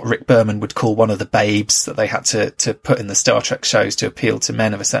 what Rick Berman would call one of the babes that they had to put in the Star Trek shows to appeal to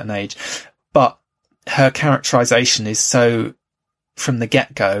men of a certain age. But her characterization is so, from the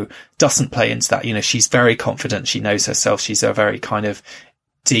get-go, doesn't play into that. She's very confident. She knows herself. She's a very kind of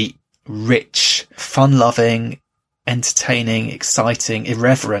deep, rich, fun-loving, entertaining, exciting,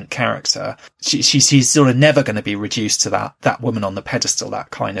 irreverent character. She's sort of never going to be reduced to that woman on the pedestal, that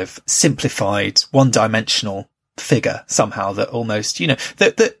kind of simplified, one-dimensional figure somehow that almost,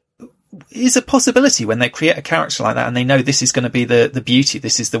 that is a possibility when they create a character like that and they know this is going to be the beauty.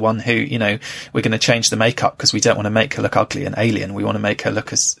 This is the one who, we're going to change the makeup because we don't want to make her look ugly and alien. We want to make her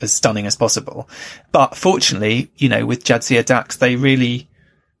look as stunning as possible. But fortunately, with Jadzia Dax, they really,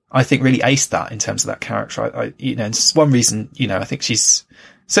 I think, really aced that in terms of that character. And it's one reason, I think she's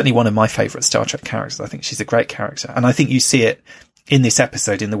certainly one of my favourite Star Trek characters. I think she's a great character. And I think you see it in this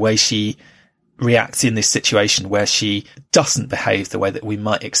episode in the way she reacts in this situation where she doesn't behave the way that we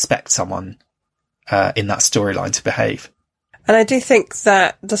might expect someone in that storyline to behave. And I do think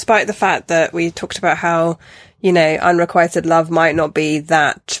that despite the fact that we talked about how, unrequited love might not be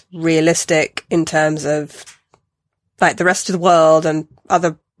that realistic in terms of like the rest of the world and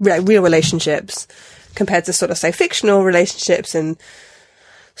other real relationships compared to sort of, say, fictional relationships and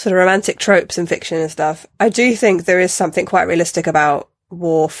sort of romantic tropes in fiction and stuff, I do think there is something quite realistic about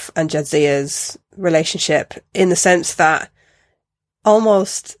Worf and Jadzia's relationship in the sense that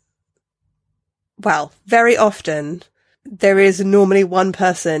very often there is normally one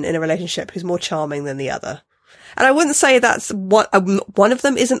person in a relationship who's more charming than the other. And I wouldn't say that's what one of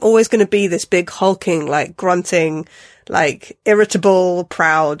them isn't always going to be this big hulking, like grunting, like irritable,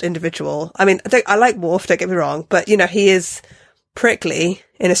 proud individual. I mean, I like Worf, don't get me wrong, but he is prickly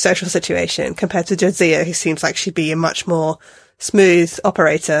in a social situation compared to Jadzia, who seems like she'd be a much more smooth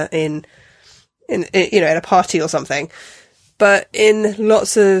operator in a party or something. But in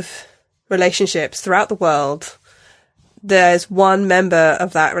lots of relationships throughout the world, there's one member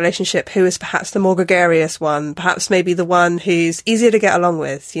of that relationship who is perhaps the more gregarious one, perhaps maybe the one who's easier to get along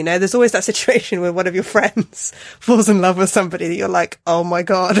with. There's always that situation where one of your friends falls in love with somebody that you're like, oh my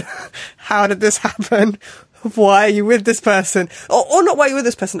God, how did this happen? why are you with this person? Or not why you're with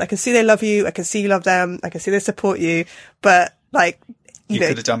this person. I can see they love you. I can see you love them. I can see they support you. But like, you know,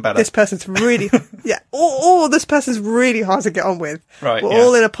 could have done better. This person's really, or this person's really hard to get on with. Right. We're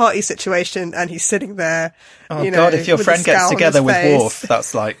all in a party situation and he's sitting there. Oh, you know, God, if your friend gets together with face. Worf,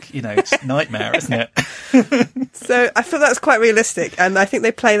 that's like, you know, it's nightmare, isn't it? So I feel that's quite realistic. And I think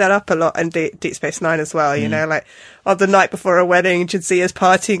they play that up a lot in Deep Space Nine as well. You know, like on the night before a wedding, Jadzia's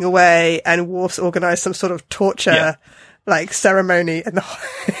partying away and Worf's organised some sort of torture, like ceremony in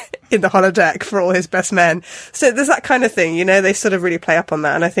the holodeck for all his best men. So there's that kind of thing, you know, they sort of really play up on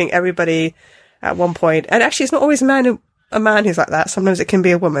that. And I think everybody at one point, and actually it's not always a man who's like that. Sometimes it can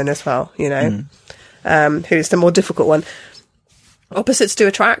be a woman as well, you know, who's the more difficult one. Opposites do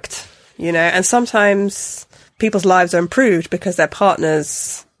attract, you know, and sometimes people's lives are improved because their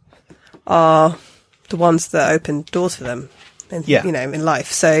partners are the ones that open doors for them, you know, in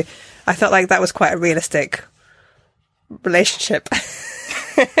life. So I felt like that was quite a realistic relationship.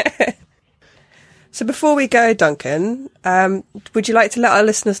 So before we go, Duncan, would you like to let our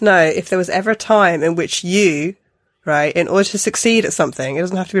listeners know if there was ever a time in which you, right, in order to succeed at something, it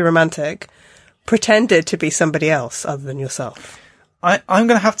doesn't have to be romantic, pretended to be somebody else other than yourself? I'm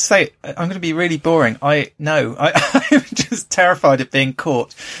going to have to say, I'm going to be really boring. I'm just terrified of being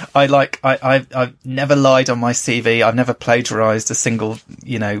caught. I've never lied on my CV. I've never plagiarized a single,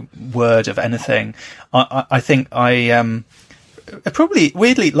 you know, word of anything. I think I probably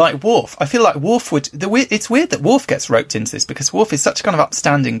weirdly like Worf. I feel like Worf it's weird that Worf gets roped into this because Worf is such a kind of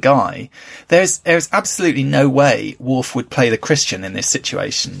upstanding guy. There's absolutely no way Worf would play the Christian in this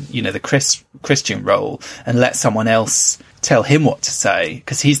situation, you know, the Christian role, and let someone else tell him what to say,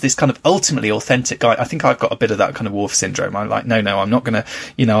 because he's this kind of ultimately authentic guy. I think I've got a bit of that kind of Worf syndrome. I'm like, no, I'm not going to,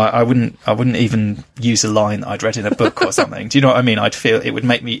 you know, I wouldn't even use a line that I'd read in a book or something. Do you know what I mean? I'd feel it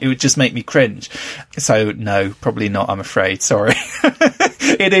would just make me cringe. So no, probably not, I'm afraid. Sorry.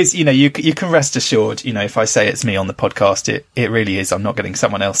 It is, you know, you can rest assured, you know, if I say it's me on the podcast, it really is. I'm not getting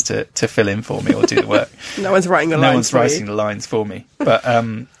someone else to fill in for me or do the work. No one's writing the lines for me. But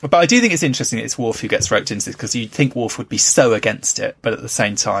I do think it's interesting that it's Worf who gets roped into this, because you'd think Worf would be so against it, but at the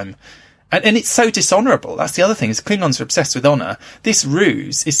same time, and it's so dishonourable. That's the other thing, is Klingons are obsessed with honour. This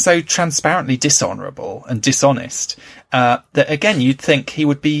ruse is so transparently dishonourable and dishonest, that again, you'd think he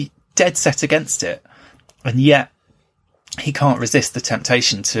would be dead set against it. And yet he can't resist the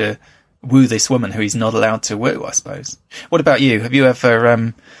temptation to woo this woman who he's not allowed to woo, I suppose. What about you? Have you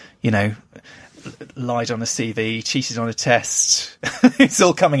ever, you know, lied on a CV, cheated on a test? It's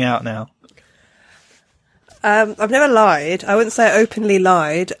all coming out now. I've never lied. I wouldn't say I openly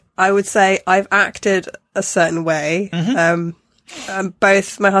lied. I would say I've acted a certain way. Mm-hmm.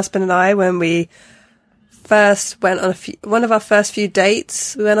 Both my husband and I, when we first went on one of our first few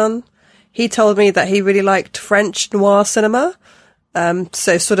dates we went on, he told me that he really liked French noir cinema.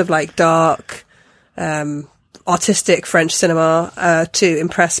 So sort of like dark, artistic French cinema, to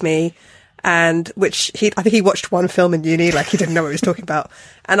impress me. And I think he watched one film in uni, like he didn't know what he was talking about.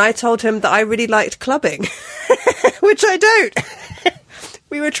 And I told him that I really liked clubbing, which I don't.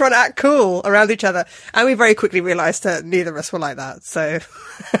 We were trying to act cool around each other. And we very quickly realised that neither of us were like that. So,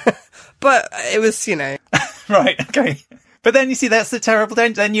 but it was, you know. Right. Okay. But then you see, that's the terrible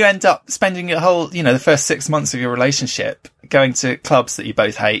danger. Then you end up spending your whole, you know, the first 6 months of your relationship going to clubs that you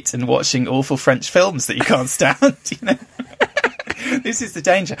both hate and watching awful French films that you can't stand, you know. This is the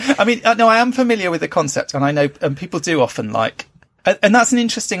danger. I mean, no, I am familiar with the concept, and I know people do often like, and that's an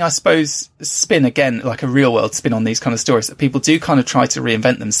interesting, I suppose, spin again, like a real world spin on these kind of stories, that people do kind of try to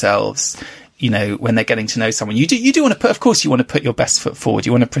reinvent themselves, you know, when they're getting to know someone. You do want to put, of course, you want to put your best foot forward.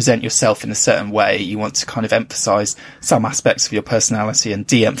 You want to present yourself in a certain way. You want to kind of emphasize some aspects of your personality and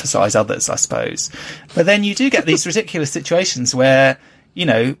de-emphasize others, I suppose. But then you do get these ridiculous situations where, you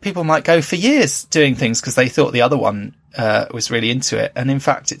know, people might go for years doing things because they thought the other one was really into it, and in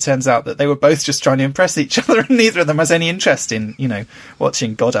fact it turns out that they were both just trying to impress each other, and neither of them has any interest in, you know,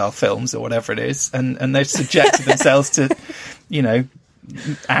 watching Godard films or whatever it is, and they've subjected themselves to, you know,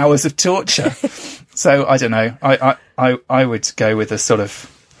 hours of torture. So I don't know, I would go with a sort of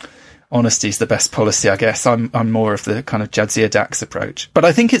honesty is the best policy, I guess. I'm more of the kind of Jadzia Dax approach, but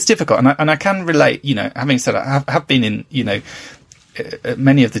I think it's difficult, and I can relate, you know, having said I have been in, you know,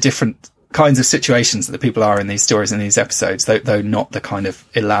 many of the different kinds of situations that the people are in these stories and these episodes, though not the kind of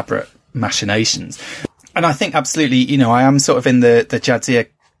elaborate machinations. And I think absolutely, you know, I am sort of in the Jadzia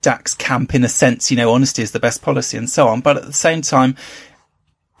Dax camp in a sense, you know, honesty is the best policy and so on. But at the same time,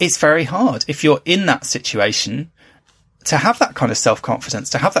 it's very hard if you're in that situation to have that kind of self-confidence,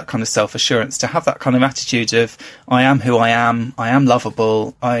 to have that kind of self-assurance, to have that kind of attitude of, I am who I am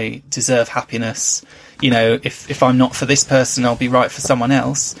lovable, I deserve happiness, if I'm not for this person, I'll be right for someone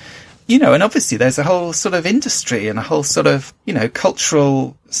else. And obviously there's a whole sort of industry and a whole sort of,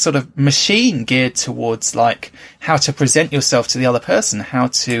 cultural sort of machine geared towards like how to present yourself to the other person, how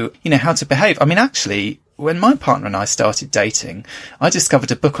to behave. I mean, actually, when my partner and I started dating, I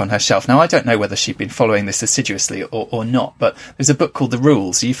discovered a book on her shelf. Now, I don't know whether she'd been following this assiduously or not, but there's a book called The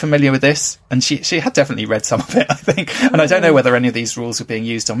Rules. Are you familiar with this? And she had definitely read some of it, I think. And I don't know whether any of these rules were being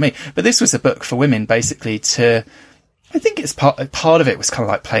used on me, but this was a book for women basically I think it's part of it was kind of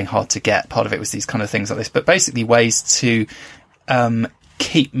like playing hard to get. Part of it was these kind of things like this, but basically ways to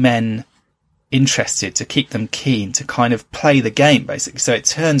keep men interested, to keep them keen, to kind of play the game, basically. So it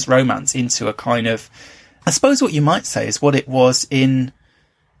turns romance into a kind of, I suppose what you might say is what it was in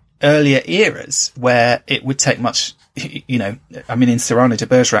earlier eras, where it would take much, in Cyrano de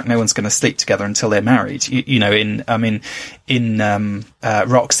Bergerac, no one's going to sleep together until they're married. In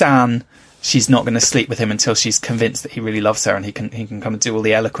Roxanne, she's not going to sleep with him until she's convinced that he really loves her and he can kind of do all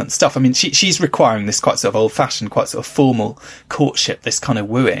the eloquent stuff. I mean, she's requiring this quite sort of old-fashioned, quite sort of formal courtship, this kind of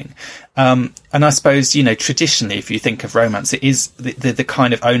wooing. And I suppose, traditionally, if you think of romance, it is the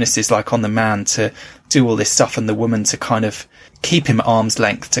kind of onus is like on the man to do all this stuff and the woman to kind of keep him at arm's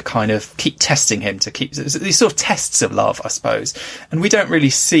length, to kind of keep testing him, to keep these sort of tests of love, I suppose. And we don't really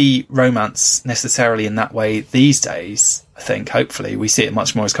see romance necessarily in that way these days. I think, hopefully, we see it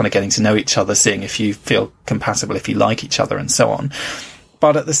much more as kind of getting to know each other, seeing if you feel compatible, if you like each other and so on.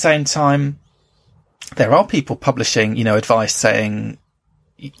 But at the same time, there are people publishing, advice saying,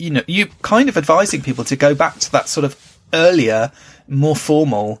 you kind of advising people to go back to that sort of earlier, more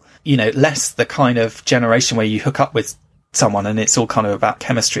formal, less the kind of generation where you hook up with someone and it's all kind of about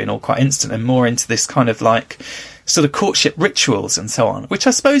chemistry and all quite instant, and more into this kind of like sort of courtship rituals and so on, which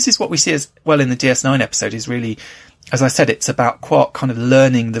I suppose is what we see as well in the DS9 episode is really, as I said, it's about Quark kind of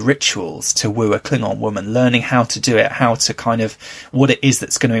learning the rituals to woo a Klingon woman, learning how to do it, how to kind of, what it is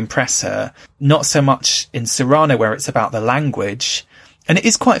that's going to impress her. Not so much in Cyrano where it's about the language. And it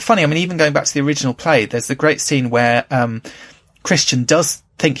is quite funny. I mean, even going back to the original play, there's the great scene where Christian does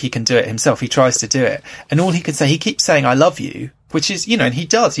think he can do it himself. He tries to do it. And all he can say, he keeps saying, I love you, which is, and he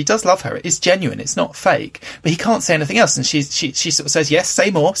does love her. It is genuine. It's not fake, but he can't say anything else. And she sort of says, yes, say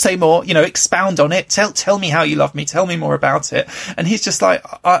more, expound on it. Tell me how you love me. Tell me more about it. And he's just like,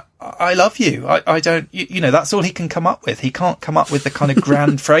 I love you. I don't, that's all he can come up with. He can't come up with the kind of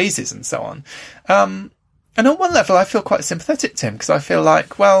grand phrases and so on. And on one level, I feel quite sympathetic to him because I feel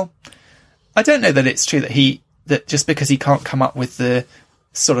like, well, I don't know that it's true that just because he can't come up with the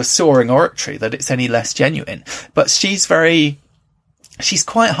sort of soaring oratory that it's any less genuine. But she's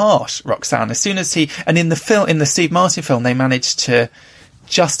quite harsh, Roxanne. As soon as and in the Steve Martin film, they managed to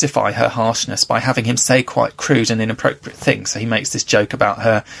justify her harshness by having him say quite crude and inappropriate things. So he makes this joke about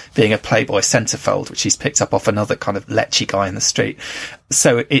her being a Playboy centerfold, which he's picked up off another kind of lechy guy in the street.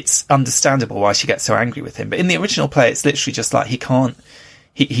 So it's understandable why she gets so angry with him. But in the original play, it's literally just like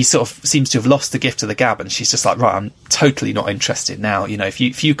he sort of seems to have lost the gift of the gab, and she's just like, right, I'm totally not interested now.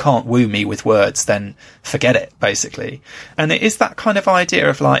 If you can't woo me with words, then forget it, basically. And it is that kind of idea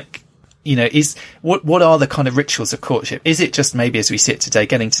of like, what are the kind of rituals of courtship? Is it just maybe as we see it today,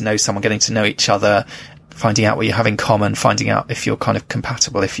 getting to know someone, getting to know each other, finding out what you have in common, finding out if you're kind of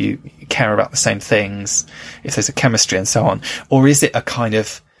compatible, if you care about the same things, if there's a chemistry and so on? Or is it a kind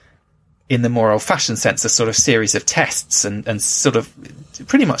of, in the more old-fashioned sense, a sort of series of tests and sort of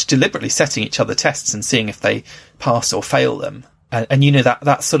pretty much deliberately setting each other tests and seeing if they pass or fail them? And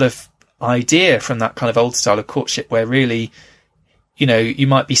that sort of idea from that kind of old style of courtship where really, you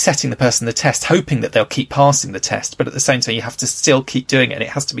might be setting the person the test, hoping that they'll keep passing the test, but at the same time, you have to still keep doing it. And it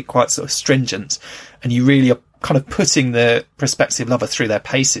has to be quite sort of stringent. And you really are kind of putting the prospective lover through their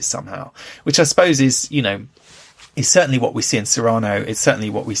paces somehow, which I suppose is certainly what we see in Cyrano. It's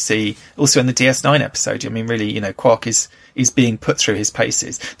certainly what we see also in the DS9 episode. I mean, really, Quark is being put through his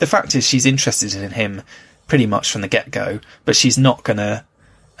paces. The fact is she's interested in him pretty much from the get-go, but she's not going to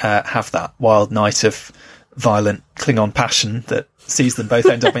have that wild night of violent Klingon passion that sees them both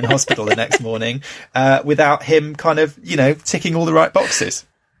end up in hospital the next morning without him kind of, ticking all the right boxes.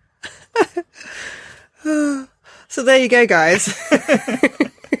 So there you go, guys.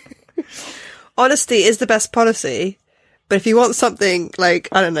 Honesty is the best policy, but if you want something like,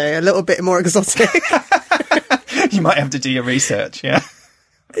 I don't know, a little bit more exotic, you might have to do your research. Yeah.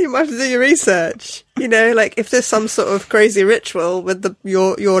 You might have to do your research. Like if there's some sort of crazy ritual with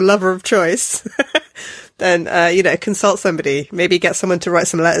your lover of choice, then, consult somebody. Maybe get someone to write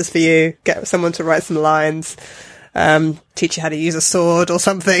some letters for you, get someone to write some lines. teach you how to use a sword or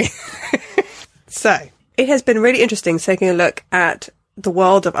something. So, it has been really interesting taking a look at the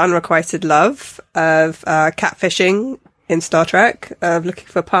world of unrequited love, of catfishing in Star Trek, of looking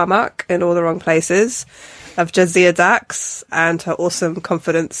for Parmak in all the wrong places, of Jadzia Dax and her awesome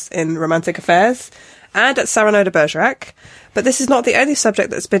confidence in romantic affairs, and at Saranoda Bergerac. But this is not the only subject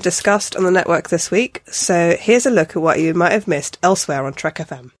that's been discussed on the network this week, so here's a look at what you might have missed elsewhere on Trek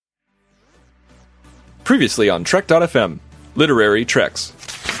FM. Previously on Trek.fm, Literary Treks.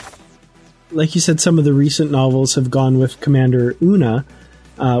 Like you said, some of the recent novels have gone with Commander Una,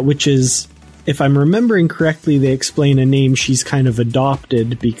 which is, if I'm remembering correctly, they explain a name she's kind of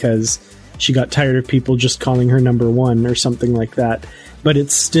adopted because she got tired of people just calling her number one or something like that. But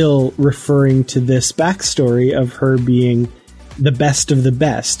it's still referring to this backstory of her being the best of the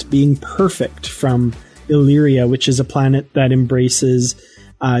best, being perfect from Illyria, which is a planet that embraces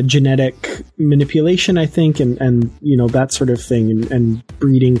genetic manipulation, I think, and you know, that sort of thing, and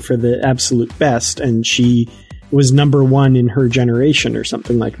breeding for the absolute best. And she was number one in her generation or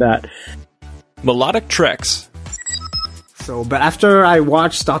something like that. Melodic Treks. So, but after I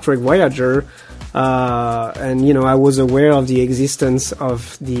watched Star Trek Voyager, and you know, I was aware of the existence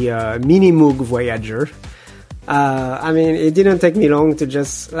of the Mini Moog Voyager. I mean, it didn't take me long to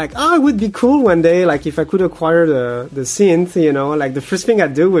just like, oh, it would be cool one day, like if I could acquire the synth, you know, like the first thing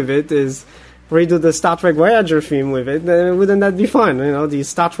I'd do with it is redo the Star Trek Voyager theme with it. Wouldn't that be fun? You know, the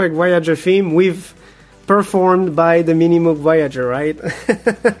Star Trek Voyager theme with performed by the Mini Moog Voyager, right?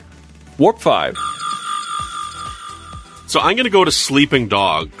 Warp 5. So I'm going to go to Sleeping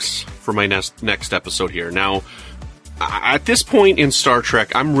Dogs for my next episode here. Now, at this point in Star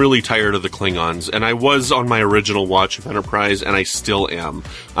Trek, I'm really tired of the Klingons, and I was on my original watch of Enterprise, and I still am.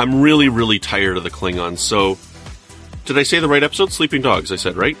 I'm really, really tired of the Klingons, so... Did I say the right episode? Sleeping Dogs, I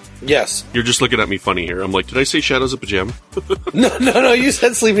said, right? Yes. You're just looking at me funny here. I'm like, did I say Shadows of Pajam? No, you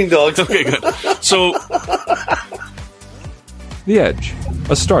said Sleeping Dogs. Okay, good. So... The Edge,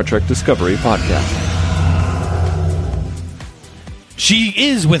 a Star Trek Discovery podcast. She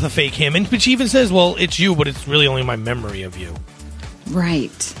is with a fake him, but she even says, well, it's you, but it's really only my memory of you.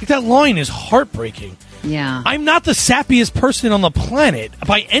 Right. Like, that line is heartbreaking. Yeah. I'm not the sappiest person on the planet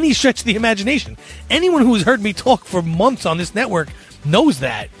by any stretch of the imagination. Anyone who has heard me talk for months on this network knows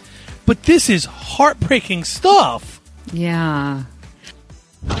that. But this is heartbreaking stuff. Yeah.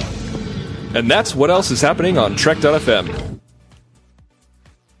 And that's what else is happening on Trek.fm.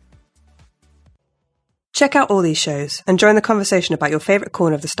 Check out all these shows and join the conversation about your favourite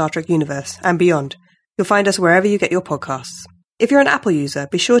corner of the Star Trek universe and beyond. You'll find us wherever you get your podcasts. If you're an Apple user,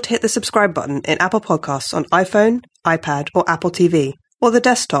 be sure to hit the subscribe button in Apple Podcasts on iPhone, iPad, or Apple TV, or the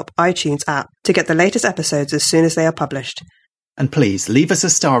desktop iTunes app to get the latest episodes as soon as they are published. And please leave us a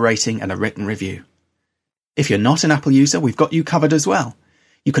star rating and a written review. If you're not an Apple user, we've got you covered as well.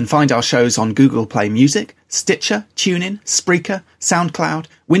 You can find our shows on Google Play Music, Stitcher, TuneIn, Spreaker, SoundCloud,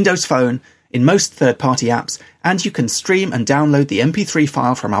 Windows Phone, in most third-party apps, and you can stream and download the MP3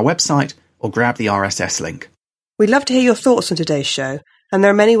 file from our website or grab the RSS link. We'd love to hear your thoughts on today's show, and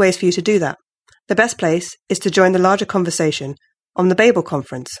there are many ways for you to do that. The best place is to join the larger conversation on the Babel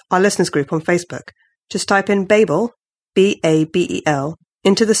Conference, our listeners group on Facebook. Just type in Babel, B-A-B-E-L,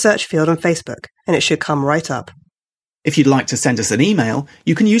 into the search field on Facebook, and it should come right up. If you'd like to send us an email,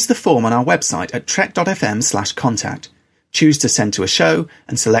 you can use the form on our website at trek.fm/contact. Choose to send to a show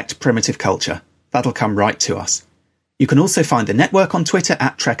and select Primitive Culture. That'll come right to us. You can also find the network on Twitter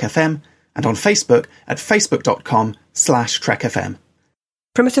at TrekFM and on Facebook at facebook.com/TrekFM.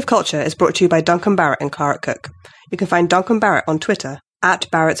 Primitive Culture is brought to you by Duncan Barrett and Clara Cook. You can find Duncan Barrett on Twitter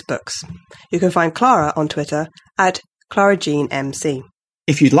at Barrett's Books. You can find Clara on Twitter at ClaraJeanMC.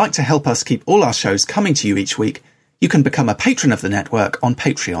 If you'd like to help us keep all our shows coming to you each week, you can become a patron of the network on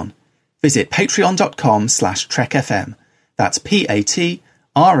Patreon. Visit patreon.com/TrekFM. That's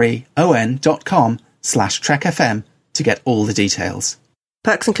patreon.com/TrekFM to get all the details.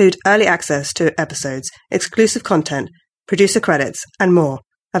 Perks include early access to episodes, exclusive content, producer credits, and more,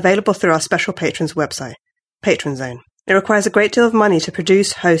 available through our special patrons website, Patron Zone. It requires a great deal of money to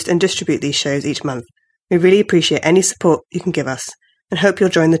produce, host, and distribute these shows each month. We really appreciate any support you can give us, and hope you'll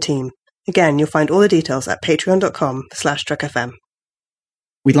join the team. Again, you'll find all the details at patreon.com/TrekFM.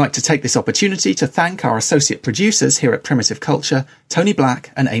 We'd like to take this opportunity to thank our associate producers here at Primitive Culture, Tony Black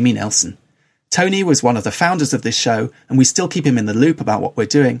and Amy Nelson. Tony was one of the founders of this show, and we still keep him in the loop about what we're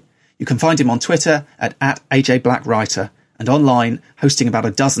doing. You can find him on Twitter at @AJBlackWriter, and online hosting about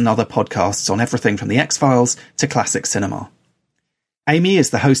a dozen other podcasts on everything from The X-Files to classic cinema. Amy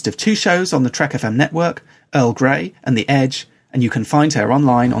is the host of 2 shows on the Trek FM network, Earl Grey and The Edge, and you can find her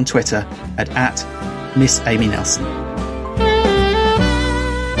online on Twitter at Miss Amy Nelson.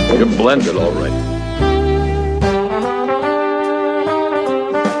 You're blended, all right.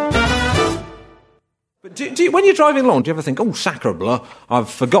 When you're driving along, do you ever think, oh, sacre-bleu, I've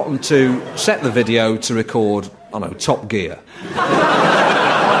forgotten to set the video to record, I don't know, Top Gear?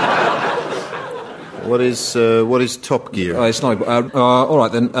 What is Top Gear? It's not... all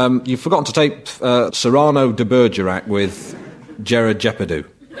right, then. You've forgotten to tape Cyrano de Bergerac with Gerard Depardieu.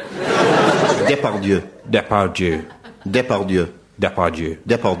 Depardieu. Depardieu. Depardieu. Depardieu.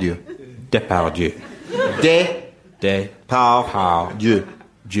 Depardieu. Depardieu. Depardieu.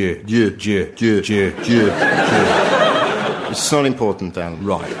 Dieu. Dieu. Dieu. Dieu. Dieu. Dieu. Dieu. It's not important, Alan.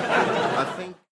 Right.